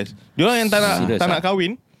matchmaking ah? Yes. Dia orang yang Serious tak nak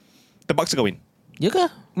kahwin, terpaksa kahwin. Ya ke?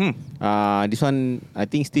 This one I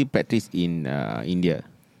think still practice in India.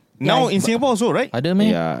 Now in Singapore also, right? Ada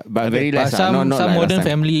meh? Yeah, but very But less. some not like modern last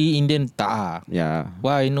time. family Indian tak. Yeah.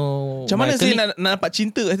 Why no? Macam mana my saya colleague- nak dapat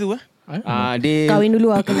cinta kat situ? They Kahwin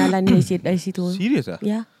dulu lah kenalan dari situ. Serius ah?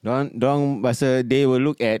 Ya. Dorang bahasa they will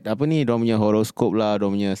look at apa ni, dorang punya horoscope lah,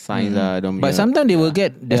 dorang punya signs lah, dorang punya But sometimes they will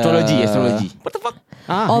get the- astrology. What the fuck?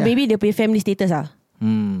 Or maybe dia punya family status lah.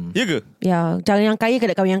 Ya ke? Ya, jangan yang kaya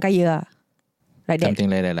kena kahwin yang kaya lah. Like that. Something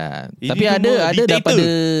like that lah. Ini Tapi semua ada dictator. daripada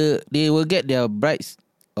they will get their brides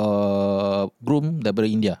groom daripada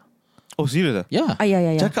India. Oh serius ah? Ya.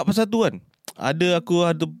 Ya. Cakap pasal tu kan, aku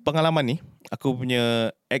ada pengalaman ni. Aku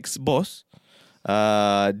punya ex-boss,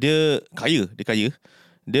 dia kaya.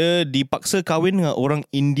 Dia dipaksa kahwin dengan orang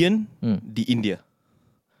Indian di India.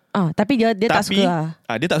 Tapi dia tak suka lah.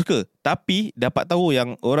 Dia tak suka. Tapi dapat tahu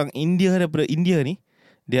yang orang India daripada India ni,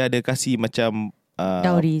 dia ada kasih macam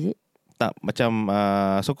Dowry is it? tak, macam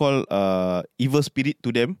so called evil spirit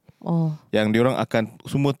to them, Oh. yang diorang akan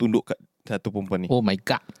semua tunduk kat satu perempuan ni. Oh my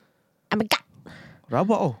god. Oh my god.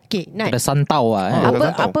 Rabak Okay, Nat. Ada santau lah.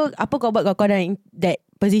 Apa kau buat kau ada in that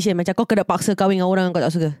position? Macam kau kena paksa kahwin dengan orang yang kau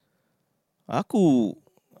tak suka? Aku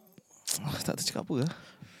tak tahu cakap apa lah.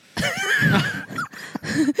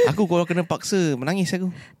 Aku kalau kena paksa menangis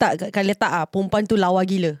aku. Tak, kalau tak perempuan tu lawa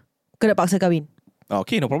gila. Kau nak paksa kahwin?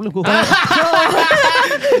 Okay, no problem. Go.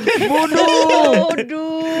 Bodoh.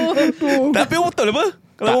 Tapi betul apa?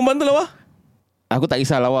 Kalau perempuan tu lawa? Aku tak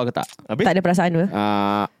kisah lawa ke tak. Habis? Tak ada perasaan apa?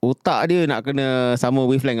 Otak dia nak kena sama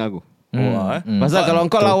wavelength aku. Wah, Pasal kalau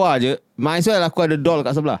kau lawa je, might as well aku ada doll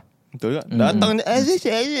kat sebelah. betul tak? Datang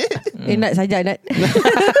je. Nat saja Nat.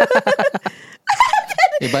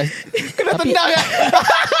 Kena tendang ya.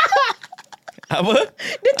 Apa?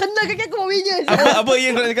 Dia tendang kaki aku bawa je. Apa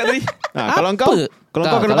yang kau nak cakap tadi? Kalau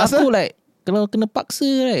kau kena paksa, aku like kalau kena paksa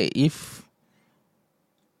right, if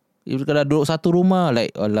kalau duduk satu rumah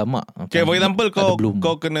like alamak. Okay, for example ada belum.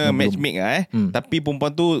 kau kena matchmake lah tapi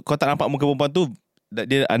perempuan tu, kau tak nampak muka perempuan tu,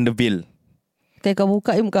 dia under veil. Kalau kau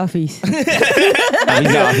buka muka Hafiz.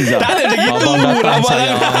 Hafiza. Tak ada macam gitu. Abang datang Rabak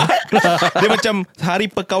sayang. sangat. Dia macam hari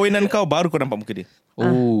perkahwinan kau baru kau nampak muka dia.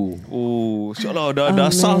 Oh. Oh, insyaAllah dah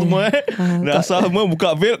sah semua dah sah semua,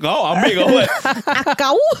 buka veil, kau ambil kau buat.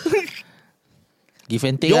 Kau? Give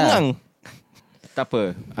and take lah. Jongang. Tak apa.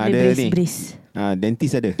 Ada ni. Brace.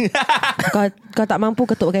 Dentist ada. Kau tak mampu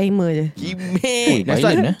ketuk pakai hima je. Gimik. That's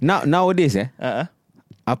why violent, nowadays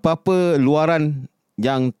apa-apa luaran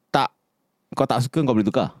yang kau tak suka kau boleh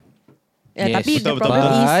tukar. Yes. Tapi the Betul, problem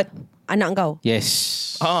betul. is But anak kau. yes.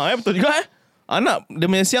 Betul juga Anak dia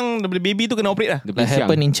punya siang, daripada baby tu kena operate lah. Dia That siang.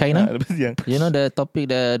 happen in China. Daripada siang. You know the topic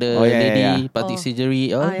the Oh, yeah, lady yeah. plastic Oh. surgery.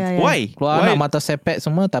 Ya. Why? Keluar Why? anak mata sepet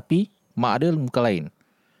semua tapi mak dia muka lain.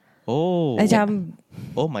 Oh. Macam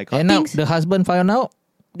Oh my god. And now Things- the husband found out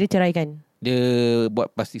dia ceraikan. dia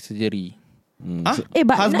buat plastic surgery.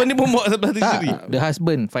 But Husband ni pun buat plastic Tak, surgery. the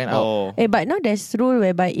husband find out. Oh. but now there's rule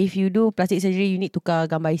whereby if you do plastic surgery, you need tukar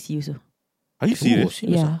gambar IC also. Are you serious?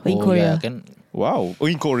 Yeah, in Korea. Yeah, kan. Wow. Oh,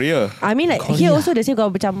 in Korea. I mean like here also the same. Kalau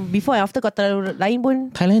macam before and after kau terlalu lain pun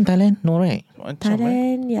Thailand, no right? Macam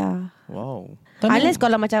Thailand, yeah. Wow. Unless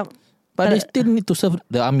kalau macam But they still need to serve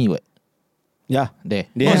the army what? Yeah. There.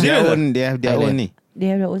 They Oh, have their serious? own. They have their Thailand. own ni. they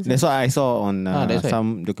have their own. That's what I saw on that's right.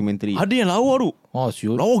 some documentary. Ada yang lawa tu. Oh,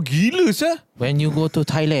 sure. Lawa gila sah. When you go to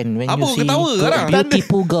Thailand, when Apa you see ketawa sekarang?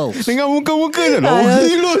 beautiful girls. Dengan muka-muka je.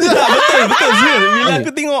 Gila je. Betul serius. Bila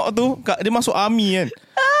aku tengok tu, dia masuk army kan.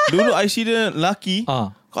 Dulu I see dia lelaki.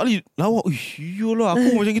 Kali lawa. Iyalah aku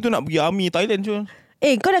macam gitu nak pergi army Thailand je.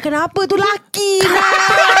 Kau dah kenapa tu laki lah.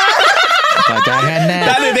 Jangan nak.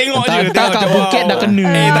 Tak ada tengok je. Tak kat Phuket dah kena.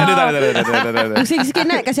 Tak ada. Pusing sikit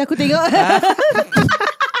nak kasih aku tengok.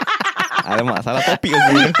 Alamak, salah topik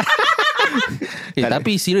aku.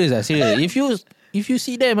 Tapi serious lah, serious. If you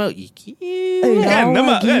see them, Kan,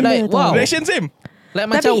 nampak kan? Like, wow. Reaction same. like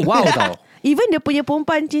macam wow tau. Even dia punya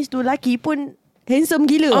perempuan change tu laki pun handsome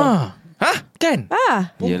gila. Kan?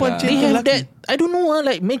 Perempuan Yelah. They change have lelaki. that, I don't know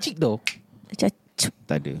like magic though. Macam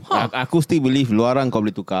Tak ada. Aku still believe luaran kau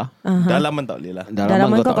boleh tukar. Dalaman tak boleh lah.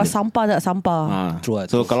 dalaman kau tak boleh. sampah tak sampah. True lah,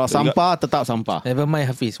 So true. kalau sampah tetap sampah. Never mind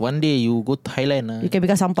Hafiz. One day you go Thailand. You can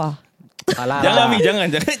become sampah. Alah. Jangan Mi, jangan.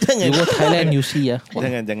 You go Thailand, you see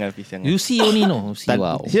Jangan Hafiz, jangan. You see only no. See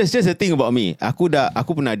wow. Here's the thing about me. Aku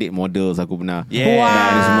pernah date models. Aku pernah. Yeah. Nah,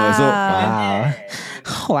 ni semua. So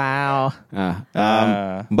Wow.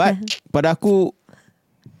 but pada aku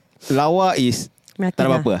lawa is Melati tak ada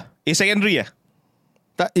lah. apa-apa lah. Secondary lah.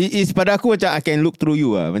 Tak, is pada aku macam I can look through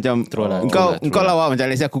you lah. Macam engkau lawa macam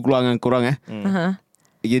let's say aku keluar dengan korang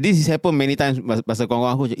This is happen many times. Pasal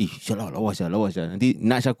kawan-kawan aku macam syallah lawa Syah. Nanti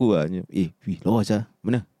nak aku lah lawa Syah.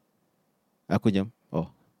 Mana? Aku macam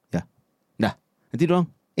ya. Dah. Nanti dorang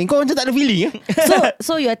kau macam tak ada feeling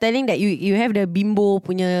So you are telling that you have the bimbo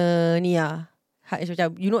punya ni lah.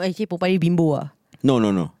 Macam actually perempuan ni bimbo lah. No.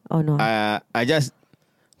 Oh no. I just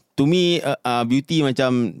to me beauty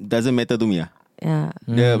macam doesn't matter to me lah. Yeah.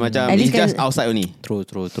 Dia macam it's just outside only. True.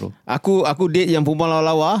 Aku date yang perempuan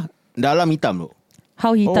lawa dalam hitam tu.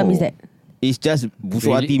 How hitam is that? It's just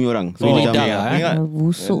busuk hati ni orang. So Really macam dark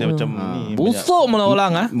busuk. Dia macam ni. Busuk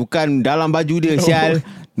mula-ulang bukan dalam baju dia sial.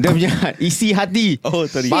 Dia punya isi hati. Oh,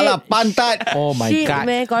 sorry. Pala pantat. Oh my Shit, god.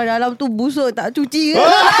 man, kalau dalam tu busuk tak cuci ke?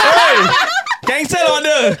 Hey! Cancel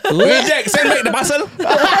order. Reject. Send back the parcel.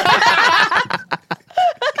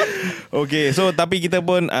 Okay, so tapi kita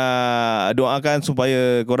pun doakan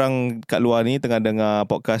supaya korang kat luar ni tengah dengar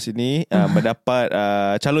podcast ini mendapat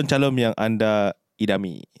calon-calon yang anda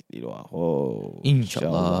idami di luar.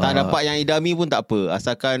 InsyaAllah. Tak dapat yang idami pun tak apa.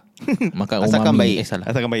 Asalkan Asalkan baik.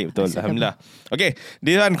 Asalkan baik, betul. Alhamdulillah. Okay,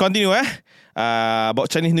 this one continue about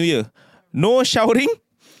Chinese New Year. No showering,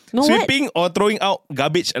 No sweeping or throwing out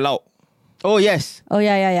garbage allowed. Oh yes. Oh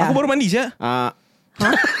ya. Aku baru mandi je.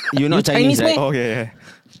 You not Chinese, right? Oh, okay.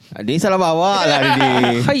 Dia salah bawa lah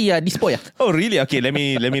dia. Hayya, dispo ya. Oh really? Okay, let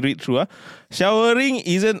me read through. Showering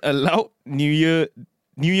isn't allowed New Year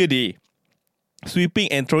Day. Sweeping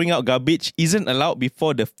and throwing out garbage isn't allowed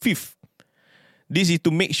before the 5th. This is to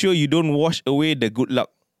make sure you don't wash away the good luck.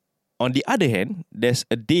 On the other hand, there's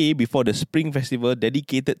a day before the Spring Festival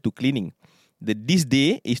dedicated to cleaning. This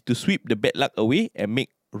day is to sweep the bad luck away and make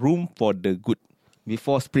room for the good.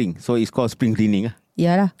 Before spring. So it's called spring cleaning lah.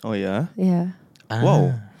 Yalah. Oh ya. Yeah. Wow.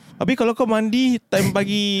 Habis kalau kau mandi time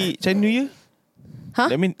pagi Chinese New Year? Huh?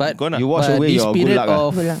 That mean But gone lah. You wash But away this your good period luck lah.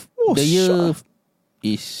 of Good luck. the year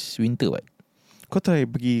is winter, what? Kau try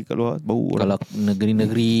pergi kat luar bau Kalau orang.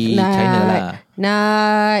 negeri-negeri China lah.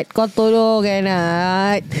 Nat, kau tolong kan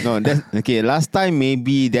Nat. No, that's okay. Last time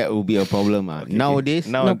maybe that will be a problem.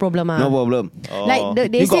 Nowadays, Now, No problem no problem.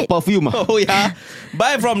 Like they You said got perfume Oh yeah.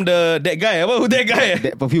 Buy from that guy. Apa? Who that guy?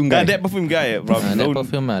 That perfume guy. That perfume guy from That Lone,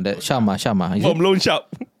 perfume lah, that Shama. Is from it? Lone Shop.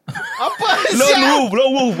 Apa? Lone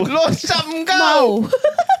Wolf. Lo sam kau. Mau.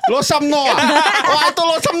 Lo sam no. Wah itu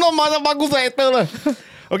lo sam no mana bagus actor lah.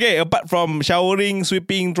 Okay, apart from showering,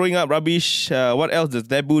 sweeping, throwing up rubbish, what else is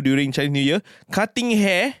taboo during Chinese New Year? Cutting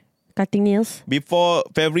hair Cutting nails. before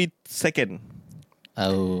February 2nd.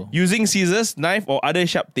 Oh. Using scissors, knife or other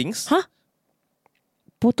sharp things. Hah?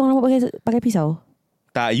 Potong rambut pakai pisau.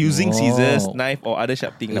 Tak, using Oh. scissors, knife or other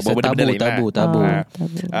sharp things. It's Nak buat a benda-benda lain tabu. lah.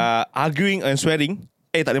 Tabu. Arguing and swearing.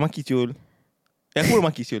 Tak boleh maki Cul. Aku boleh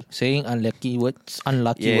maki Cul. Saying unlucky words.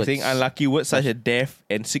 Yeah, saying unlucky words such as death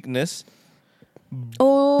and sickness.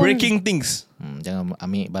 Oh. Breaking things. Jangan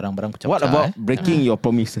ambil barang-barang pecah-pecah. What about breaking your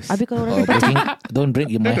promises? Habis kalau Oh, orang breaking, don't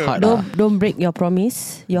break my heart lah. don't break your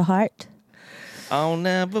promise, your heart. I'll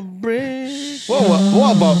never break.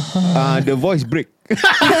 What about the voice break?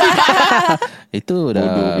 Itu dah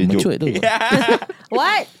Bodoh, mature tu.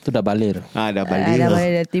 What? Itu dah balir. Dah Dah balik.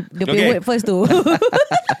 balik dia punya Okay. word first tu.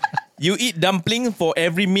 You eat dumpling for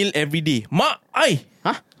every meal every day. Mak, ai.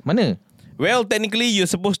 Mana? Well, technically you're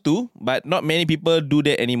supposed to, but not many people do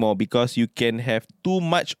that anymore because you can have too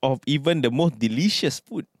much of even the most delicious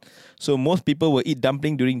food. So most people will eat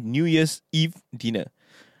dumpling during New Year's Eve dinner.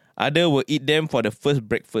 Other will eat them for the first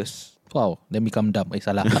breakfast. Wow, then become dumb.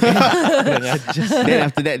 Salah. Then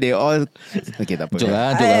after that they all okay tak apa. Jom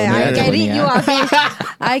lah. I can read you, Hafiz.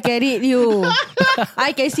 I can read you. I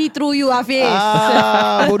can see through you, Hafiz.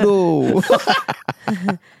 Bodoh.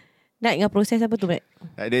 Nak ingat proses apa tu, Matt?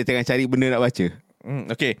 Dia tengah cari benda nak baca.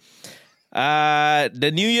 Okay. The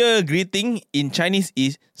New Year greeting in Chinese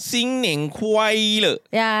is 新年快乐.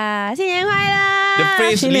 Ya, 新年快乐. The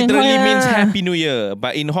phrase 新年快乐. literally means Happy New Year.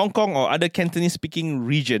 But in Hong Kong or other Cantonese-speaking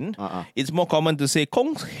region, it's more common to say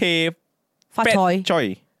恭喜发财，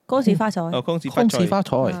 choi. 恭喜发财。 Oh, 恭喜发财. 恭喜发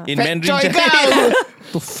财。 In Fat Mandarin choi Chinese.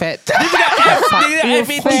 Tu fat. Dia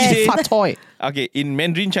FAT je. Fat toy. Okay, in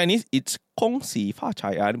Mandarin Chinese, it's 恭喜发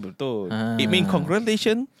财. Ni betul. It means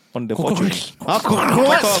congratulations on the fortune.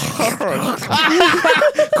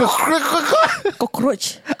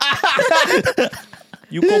 Cockroach.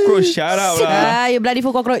 You cockroach, shut up lah. You bloody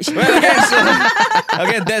for cockroach. Well,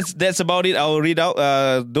 okay, that's about it. I'll read out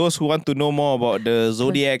those who want to know more about the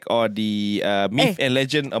zodiac or the myth and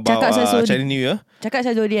legend about cakap pasal Chinese New Year. Cakap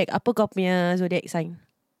pasal zodiac. Apa kau punya zodiac sign?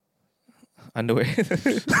 Underwear.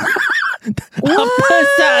 Apa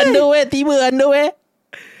sah underwear? Tiba underwear.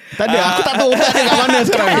 Tak ada. Aku tak tahu otak dia kat mana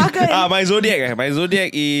sekarang ni. My zodiac My zodiac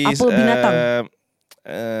is Apa binatang?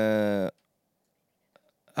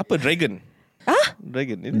 Apa dragon?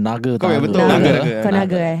 Dragon. Naga Kau yang tak betul. ada. Naga. Kau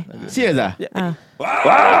naga Serius lah.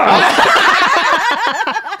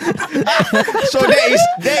 So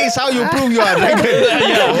that is how you prove you are dragon.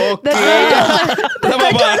 Okay. Tak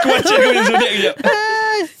apa-apa. Aku baca kau punya zodiac kejap.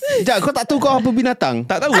 Sekejap, kau tak tahu kau apa binatang?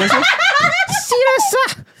 Tak tahu rasa. Serius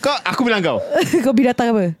lah. Aku bilang kau. Kau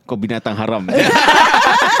binatang apa? Kau binatang haram.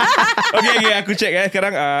 Okay, aku check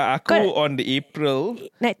sekarang. Aku on the April.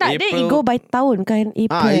 Tak, dia go by tahun kan,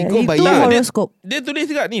 April. It go by Itu year. horoscope. Dia tulis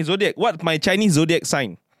juga ni zodiac. What my Chinese zodiac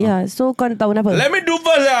sign? Ya, so kau tahun apa? Let me do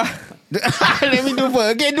first lah. Let me do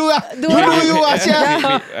first. Okay, do lah. Do You lah. do you Asia.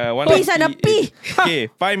 Pi sana, pi. Okay,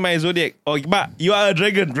 find my zodiac. Oh, Mak, you are a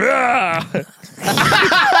dragon.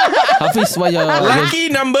 Hafiz, what your Lucky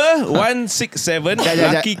number 167. Jap.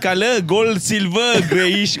 Lucky color gold, silver,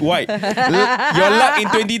 greyish, white. Your luck in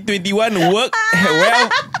 2021: work, wealth,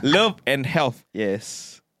 love, and health.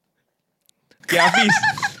 Yes. Okay,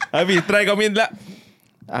 Hafiz, try comment lah.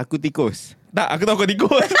 Aku tikus. Tak, aku tahu kau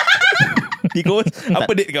tikus. Tikus.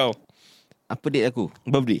 Apa date kau? Apa date aku?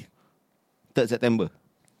 Birthday. 3rd September.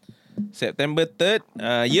 September 3rd.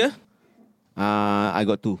 Year? I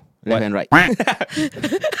got 2. Left and right.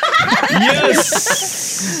 Yes.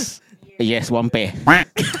 Yes, one pair.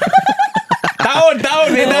 Tahun.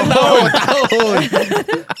 Tahun.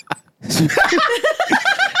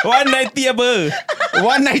 190 apa?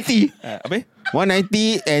 190. Apa?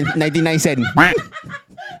 190 and 99 cent.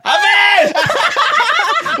 Hafiz!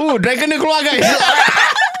 Dragon dia keluar guys.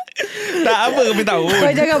 Tak apa kau tahu.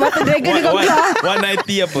 Kau jangan mata dragon dia kau keluar.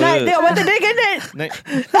 190 apa? Nak tengok mata dragon dia.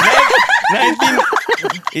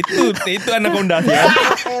 19 itu anaconda ya.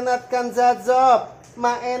 Enatkan zazop,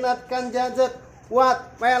 enatkan jazet,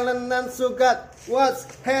 what pelenan sugat, what's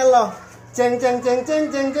hello. Jeng jeng jeng jeng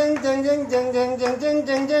jeng jeng jeng jeng jeng jeng jeng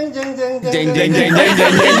jeng jeng jeng jeng jeng Jeng jeng jeng jeng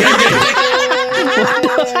jeng jeng.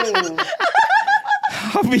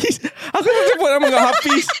 Hafiz. Aku tak sebut nama kau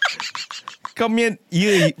Hafiz. Kami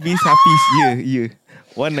Miss Hafiz. Ya.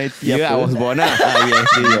 190 Yeah, I was born lah.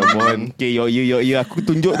 Yes, you're born. Okay, you aku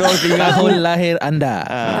tunjuk dah tinggal tahun lahir anda?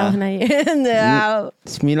 Tahun naik.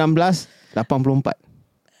 1984.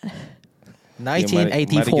 1984. Mari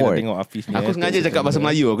kita tengok Hafiz ni. Aku sengaja cakap bahasa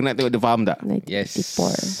Melayu. Aku nak tengok dia faham tak? Yes.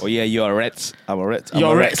 1984. Oh yeah, you are rats. I'm a rat.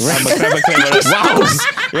 You're rats. I'm a clever rat. Wow.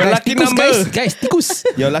 Your lucky Tikus, number. guys, tikus.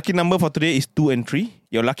 Your lucky number for today is 2 and 3.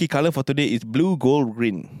 Your lucky color for today is blue, gold,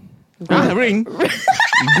 green. Ring.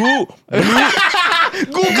 Blue.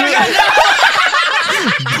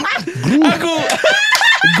 Aku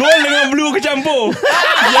gold dengan blue kecampur.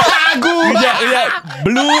 Kejap.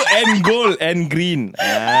 Blue and gold and green.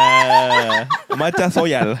 Macam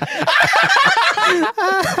soyal.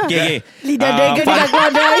 Okay. Lidah dragon dia dah keluar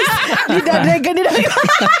guys. Lidah dragon dia dah keluar.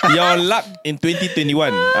 Your luck in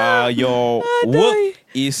 2021. Your work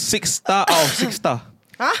is 6 star out of 6 star.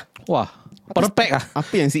 Wah, perfect ah.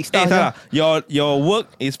 Apa yang 6 star? Salah. Your work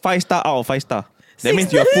is 5 star out of 5 star. That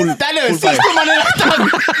means you are full. Tak ada. 6 full five. tu mana datang?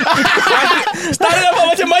 Star dia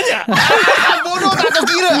apa macam banyak. Bodoh tak tahu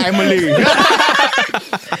kira. I'm Malay.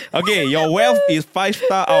 Okay, your wealth is 5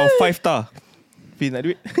 star out of 5 star. Fiz nak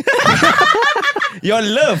duit. Your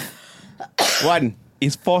love 1.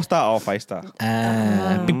 is 4 star out of 5 star.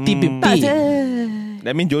 50-50. Tak je.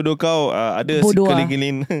 That means jodoh kau ada Bodoh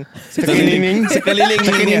sekeliling.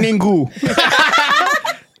 Sekeliling gu.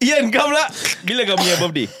 Ian, kau pula. Bila kau punya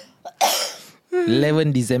birthday?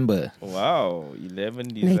 11 December Wow, 11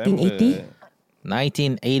 December. 1980?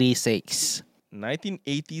 1986.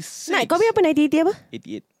 Nak, kau punya apa 1980 apa?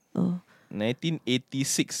 88. Oh.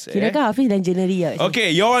 1986. Kira kan Hafiz dan January lah. Okay,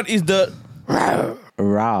 your one is the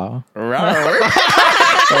Raw.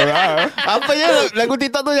 Apa je lagu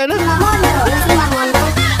TikTok tu Jana?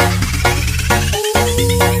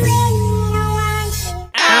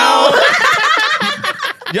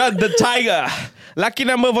 You're the tiger. Lucky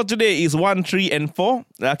number for today is 1, 3 and 4.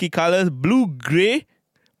 Lucky colors blue, grey,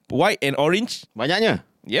 white and orange. Banyaknya.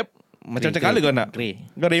 Yep. Macam-macam color kau nak. Grey.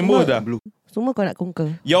 Kau rainbow dah. Blue. Semua kau nak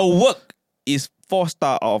conquer. Your work is 4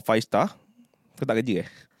 star out of 5 star. Kau tak kerja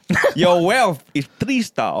Your wealth is 3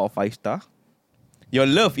 star out of 5 star. Your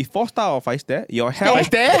love is 4 star out of 5 star. Your health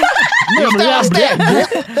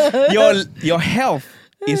Your health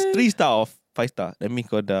is 3 star out of 5 star. That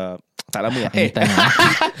means kau dah tak lama lah.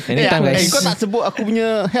 Anytime guys. Kau tak sebut aku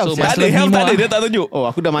punya health. So, Tak ada Love health me tak ada. more. Dia tak tunjuk. Oh,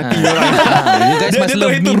 aku dah mati orang. You guys Dia must tahu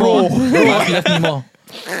love itu me roh. more. You must love me more.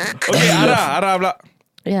 Okay, Ara pula.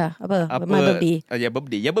 Ya, apa? Apa? My birthday.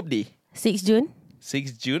 Your birthday. 6 June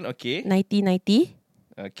 6 June, okay. 1994.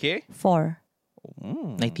 Okay.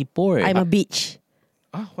 94. I'm a bitch.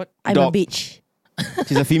 What? I'm a Dog. bitch.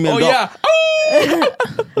 She's a female Oh dog. yeah.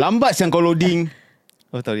 Lambat siang kau loading.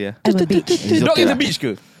 Oh tahu dia. I'm a bitch. It's Dog okay is a lah. bitch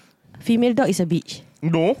ke? Female dog is a bitch.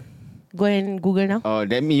 No. Go and Google now. Oh,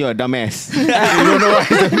 that means you're a dumbass. You don't know what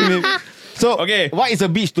is a female. So, Okay. what is a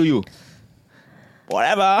bitch to you?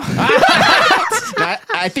 Whatever.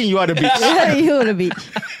 I think you are the bitch. You're a bitch.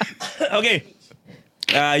 Okay.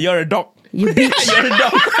 You're a dog. You bitch. You're a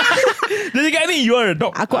dog. Dia cakap ni, you are a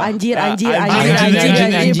dog. Aku anjir anjing.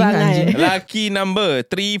 bangai. Lucky number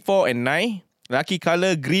 3, 4 and 9. Lucky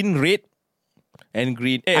colour green, red and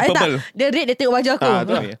green. Purple. Dia red dia tengok baju aku.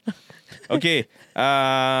 Okay.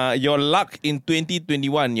 Your luck in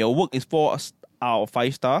 2021. Your work is 4 out of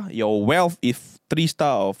 5 star. Your wealth is 3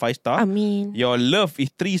 star or 5 star. Amin. Your love is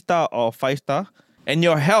 3 star or 5 star. And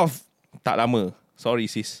your health tak lama. Sorry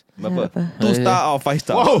sis. Berapa? Apa? 2 star or 5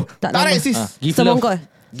 star. Wow, Tak tarik lama. sis. Give Semongkol.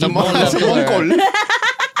 Semongkol.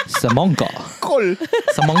 Semongkol. Kol.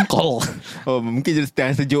 Semongkol. Oh, mungkin jadi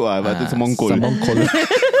setengah sejuk lah. Lepas tu semongkol. Semongkol.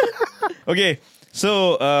 Okay. So,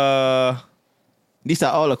 These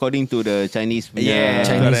are all according to the Chinese yeah,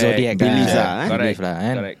 Chinese correct. zodiac Beliefs kan. lah, eh? Correct, Belief lah,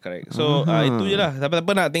 kan? correct. So itu je lah.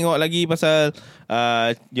 Siapa-siapa nak tengok lagi pasal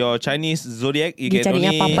your Chinese zodiac, you Dia can cari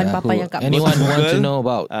only papan-papan yang kat Anyone Google, want to know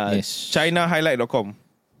about ChinaHighlight.com.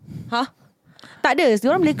 Ha? Tak ada.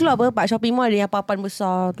 Diorang boleh keluar apa Pak shopping mall ada yang papan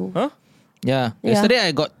besar tu. Huh? Yeah. Yeah. Yesterday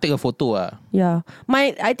I got take a photo Yeah.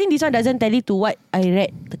 I think this one doesn't tally to what I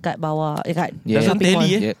read dekat bawah dekat Yeah. Doesn't shopping tally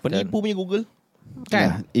mall. Yep, Penipu punya Google.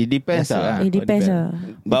 Kan? It depends Biasa lah. lah. It depends lah.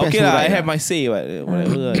 But okay Depends lah, who I write have my say.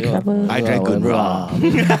 Whatever lah. Apa? I dragon.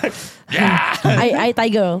 I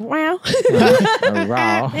tiger. Wow.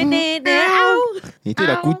 Raw. Itu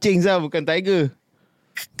dah kucing Zah, bukan tiger.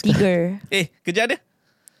 Tiger. Kerja dia.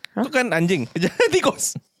 Kau kan anjing. Kerja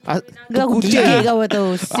tikus. Kau aku gigit kau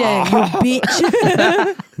betul. Sial, you bitch.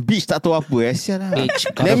 Bitch tak tahu apa sial lah. Bitch.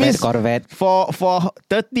 That means Corvette. for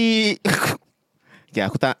 30 okay,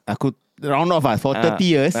 aku round off lah. For 30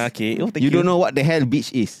 years, Okay. Oh, thank you don't know what the hell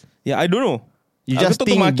bitch is. Yeah, I don't know. You Aku just tahu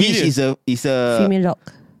tu think maki bitch je. is a Female dog.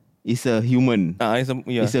 is a human.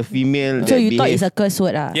 Yeah. It's a female. So that you thought behave. it's a curse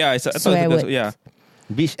word lah? Yeah, I thought Swear word. yeah.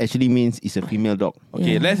 Bitch actually means it's a female dog.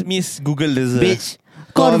 Okay, Yeah. let's miss Google this. Bitch.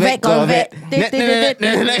 Corvette. Kau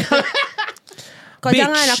Bitch.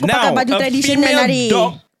 jangan aku pakai baju a tradisional female hari.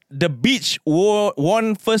 dog, the bitch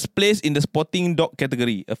won first place in the sporting dog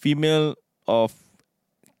category. A female of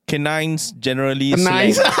canines generally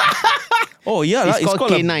Nice. select. Oh yeah, It's it's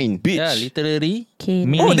called called canine. a bitch. Yeah, literally. Okay. Oh,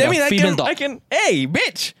 Meaning that a means female dog. I can. Hey,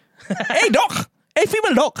 bitch. Hey, dog. Hey,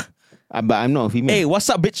 female dog. But I'm not a female. Hey, what's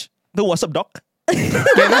up, bitch? The what's up, dog?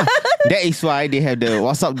 That is why they have the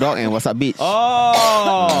WhatsApp dog and WhatsApp bitch.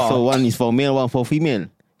 Oh. So one is for male, one for female.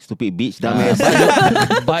 Stupid bitch, dumbass.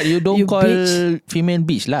 But you don't You call bitch. female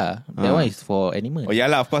bitch lah. That one is for animal. Oh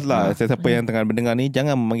yalah, of course lah. Siapa yang tengah mendengar ni,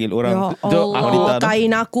 jangan memanggil orang Ya wanita Allah, tu.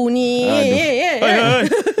 kain aku ni.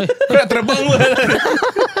 Kau nak terbang pun.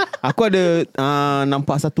 Aku ada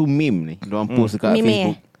nampak satu meme ni. Diorang post dekat Meme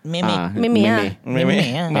Facebook. Meme. Meme lah. Meme.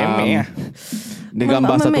 Dia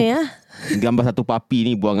gambar Meme satu lah. gambar satu papi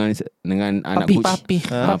ni buang dengan anak kucing. Papi.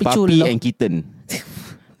 Papi culok. and kitten.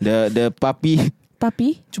 The papi.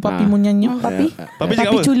 Papi? Papi mau nyanyi. Papi? Papi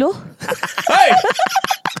cakap apa? Culuh? Hey!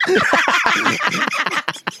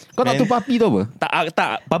 Kau nak tu papi tu apa?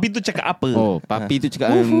 Tak. Papi tu cakap apa? Oh, papi tu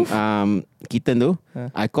cakap kitten tu.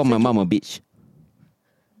 I call my mom a bitch.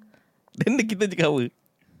 Dan kita cakap apa?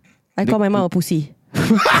 I call my mom a pussy.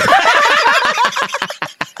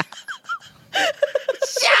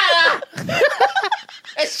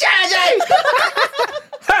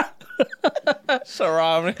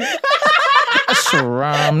 Seram ni.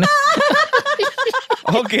 Seram ni.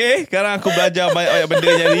 Okay, sekarang aku belajar banyak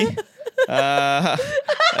benda jadi.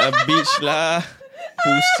 Bitch lah,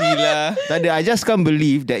 pussy lah. Tak ada, I just can't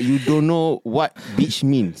believe that you don't know what bitch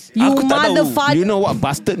means. You Aku tak tahu. motherfucker. You know what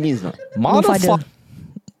bastard means not? Motherfucker.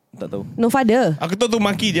 Tak tahu. No father. Aku tahu tu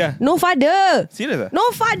maki je. No father. Serius tak?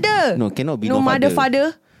 No father. No, cannot be no no mother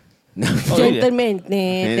father. Oh, Gentleman.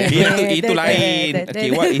 Itu lain. Okay,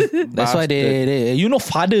 what is That's why they you know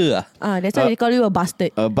father ah. That's why they call you a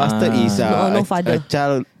bastard. A bastard is No father. a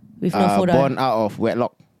child With no father. born out of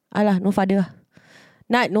wedlock. Alah, no father lah.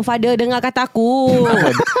 Nat, no father dengar kata aku.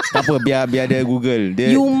 Tak apa, biar dia Google.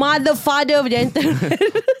 Dia You mother father gentleman.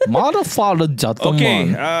 Motherfucker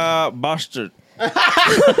Okay, gentleman. bastard.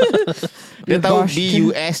 dia tahu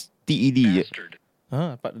Bastard. BUSTED je.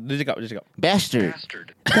 Dia cakap. Bastard.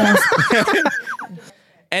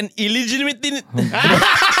 An illegitimate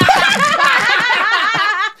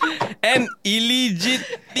An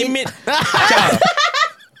illegitimate child.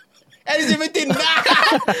 LGBT.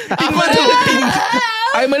 Apa tu?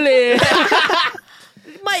 I Malay.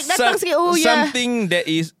 Mike datang sikit. Oh ya. Something that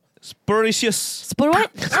is spurious. Spur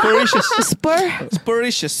what? Spurious.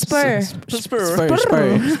 Spur. Spur.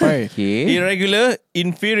 Okay. Irregular,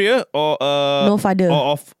 inferior, or No father.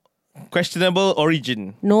 or of questionable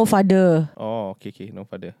origin. No father. Oh, okay. No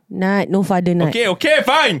father. No father night. Okay,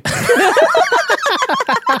 fine.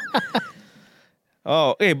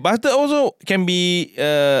 Oh, bastard also can be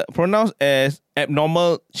pronounced as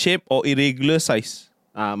abnormal shape or irregular size.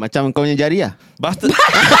 Macam kau punya jari lah. Bastard.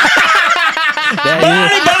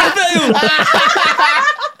 Bastard you.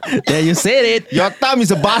 There you said it. Your thumb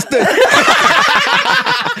is a bastard.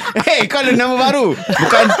 Hey, kau ada nama baru.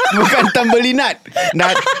 Bukan Tambelinat.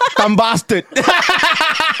 Thumb bastard.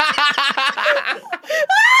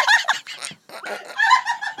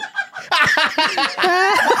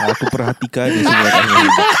 Aku perhatikan dia semua.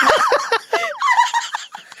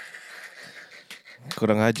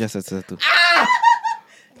 Kurang ajar satu-satu.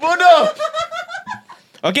 Bodoh.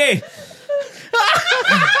 Okay.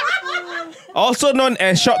 Also known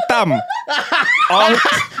as short thumb.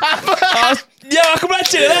 Ya, aku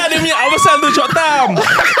baca lah dia punya awasan tu short thumb.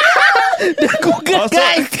 Google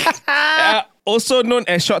guys. Also known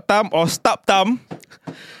as short thumb or stub thumb.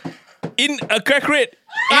 Inaccurate.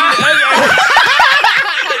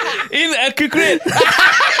 Inaccurate.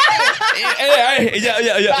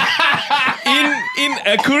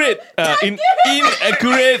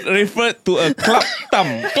 Inaccurate referred to a club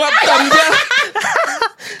thumb. Club thumb je.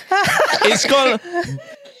 It's called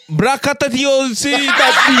Brachytiosi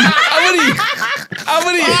tadi. Apa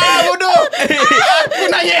ni? Bodoh. Aku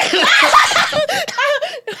nanya.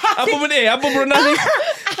 Apa benda? Apa pronounce ni?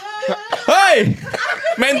 Hei!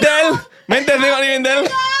 Mental tengok ni mental.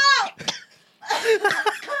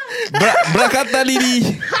 Brakata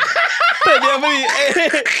Lidi. Tadi apa ni?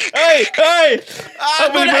 Hei!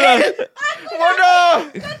 Apa ni pronounce? Bodoh.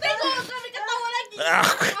 Tengok kami ketawa lagi.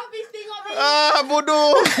 Habis tengok.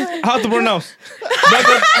 Bodoh. How to pronounce?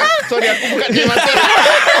 Sorry, aku bukan dia mata.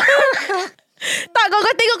 Tak,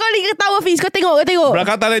 kau tengok kali ketawa Fiz. Kau tengok.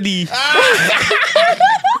 Brakata Lidi.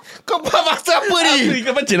 Kau bahasa apa ni?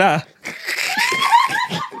 Kau baca lah.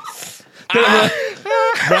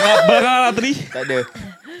 Brakata tadi. Tak ada.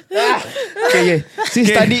 Okay.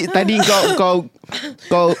 Since tadi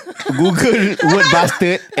kau Google word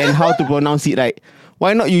bastard and how to pronounce it right.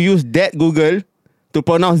 Why not you use that Google to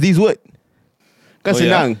pronounce this word? Kan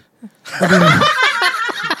senang.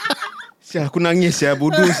 Sial, aku nangis ya,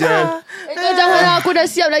 bodoh sial. Janganlah, aku dah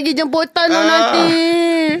siap lagi jemputan nanti.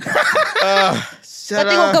 Kau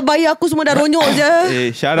tengok kebaya aku semua dah ronyok je.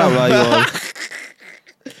 Shut up lah you all.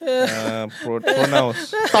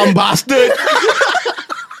 Pronounce. Thumb bastard.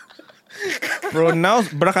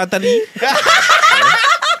 Pronounce Brakatali.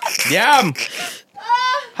 Diam.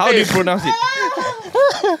 How do you pronounce it?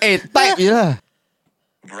 Type je lah.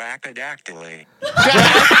 Brachydactyly.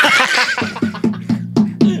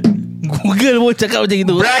 Google pun cakap macam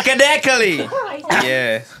itu. Brachydactyly.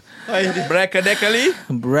 Yes. Brachydactyly.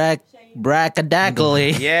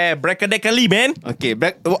 Brachydactyly. Yeah, brachydactyly, man. Okay,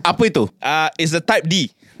 apa itu? Is the type D.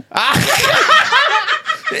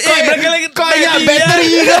 Kau ingat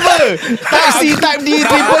bateri ke apa? Type C, Type D,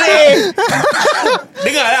 Triple A.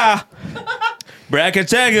 Dengar lah.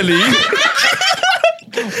 Brachydactyly.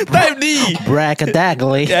 Type D.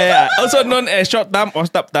 Brachydactyly. Yeah. Also known as short thumb or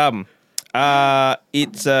stub thumb.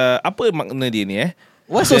 It's apa makna dia ni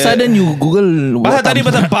Why so sudden you Google Pasal tadi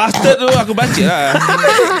pasal bastard tu aku baca lah.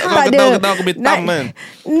 Kau ketawa-ketawa aku punya thumb kan.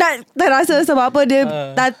 Nak terasa sebab apa dia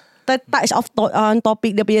touch of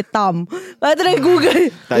topic dia punya thumb. Lepas tu dia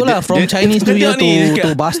Google. Itulah from Chinese New Year dia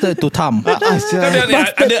to bastard to thumb. Kau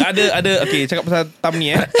ada okay, cakap pasal thumb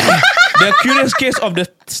ni The curious case of the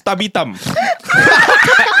stubby thumb.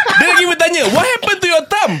 Dia lagi bertanya, what happened to your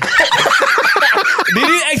thumb? Did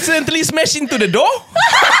it accidentally smash into the door?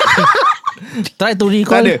 Try to Tak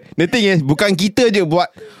recall. ada. The thing is, bukan kita je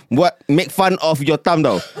buat make fun of your thumb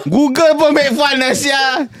tau. Google pun make fun lah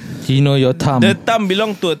sia. You know your thumb. The thumb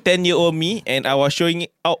belonged to a 10-year-old me, and I was showing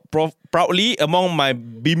it out proudly among my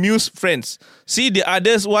bemused friends. See the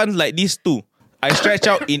others one like this too. I stretch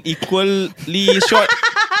out in equally short.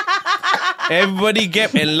 Everybody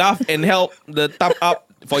gap and laugh and help the thumb up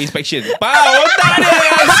for inspection. Otak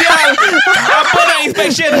dia sial. Apa nak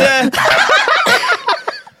inspection je?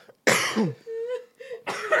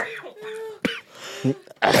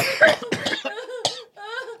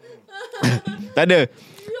 Tak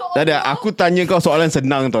ada. Aku tanya kau soalan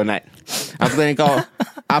senang tau, Nat. Aku tanya kau,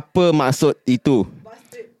 apa maksud itu?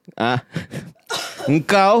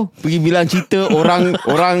 Engkau pergi bilang cerita orang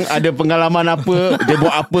ada pengalaman apa, dia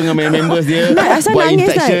buat apa dengan members dia, Asal buat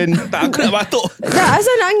nangis, infection. Tak, aku nak batuk. Dah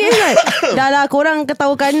asal nangis kan. Dah lah korang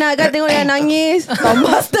ketawa kanak kan. Tengok yang nangis. Tom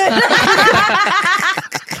bastard.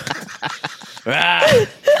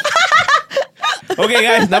 Okay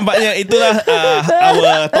guys, nampaknya itulah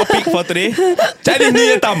our topic for today. Chinese New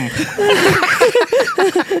Year Tam.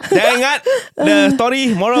 Jangan ingat the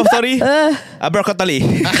story, moral of story,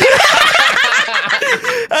 Abracatali.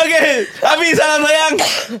 Okay, Hafiz, salam sayang.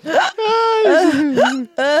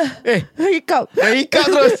 Hiccup. Hiccup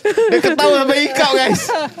terus. Dia ketawa sampai hiccup guys.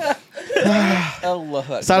 Allah.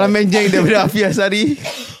 Salam menjeng daripada Hafiz Asari.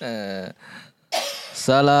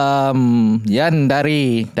 Salam Yan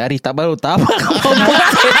dari tak baru tak apa.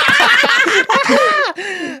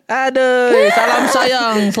 Aduh, salam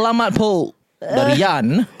sayang, selamat po dari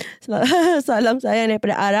Yan. Salam sayang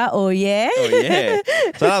daripada Ara. Oh yeah. Oh yeah.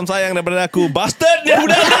 Salam sayang daripada aku, bastard dia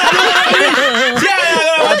budak.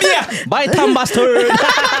 Bye Tam bastard.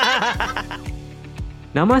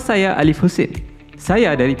 Nama saya Alif Hussein.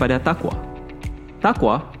 Saya daripada Taqwa.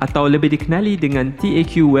 Taqwa atau lebih dikenali dengan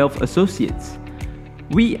TAQ Wealth Associates.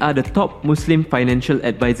 We are the top Muslim financial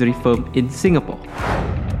advisory firm in Singapore.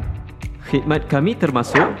 Khidmat kami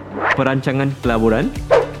termasuk perancangan pelaburan,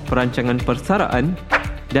 perancangan persaraan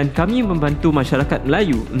dan kami membantu masyarakat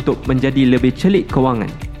Melayu untuk menjadi lebih celik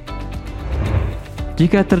kewangan.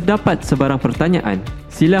 Jika terdapat sebarang pertanyaan,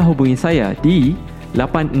 sila hubungi saya di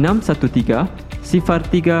 8613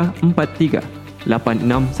 0343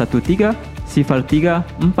 8613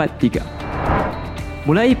 0343.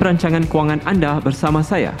 Mulai perancangan kewangan anda bersama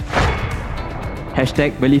saya.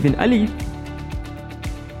 #BeliefInAlif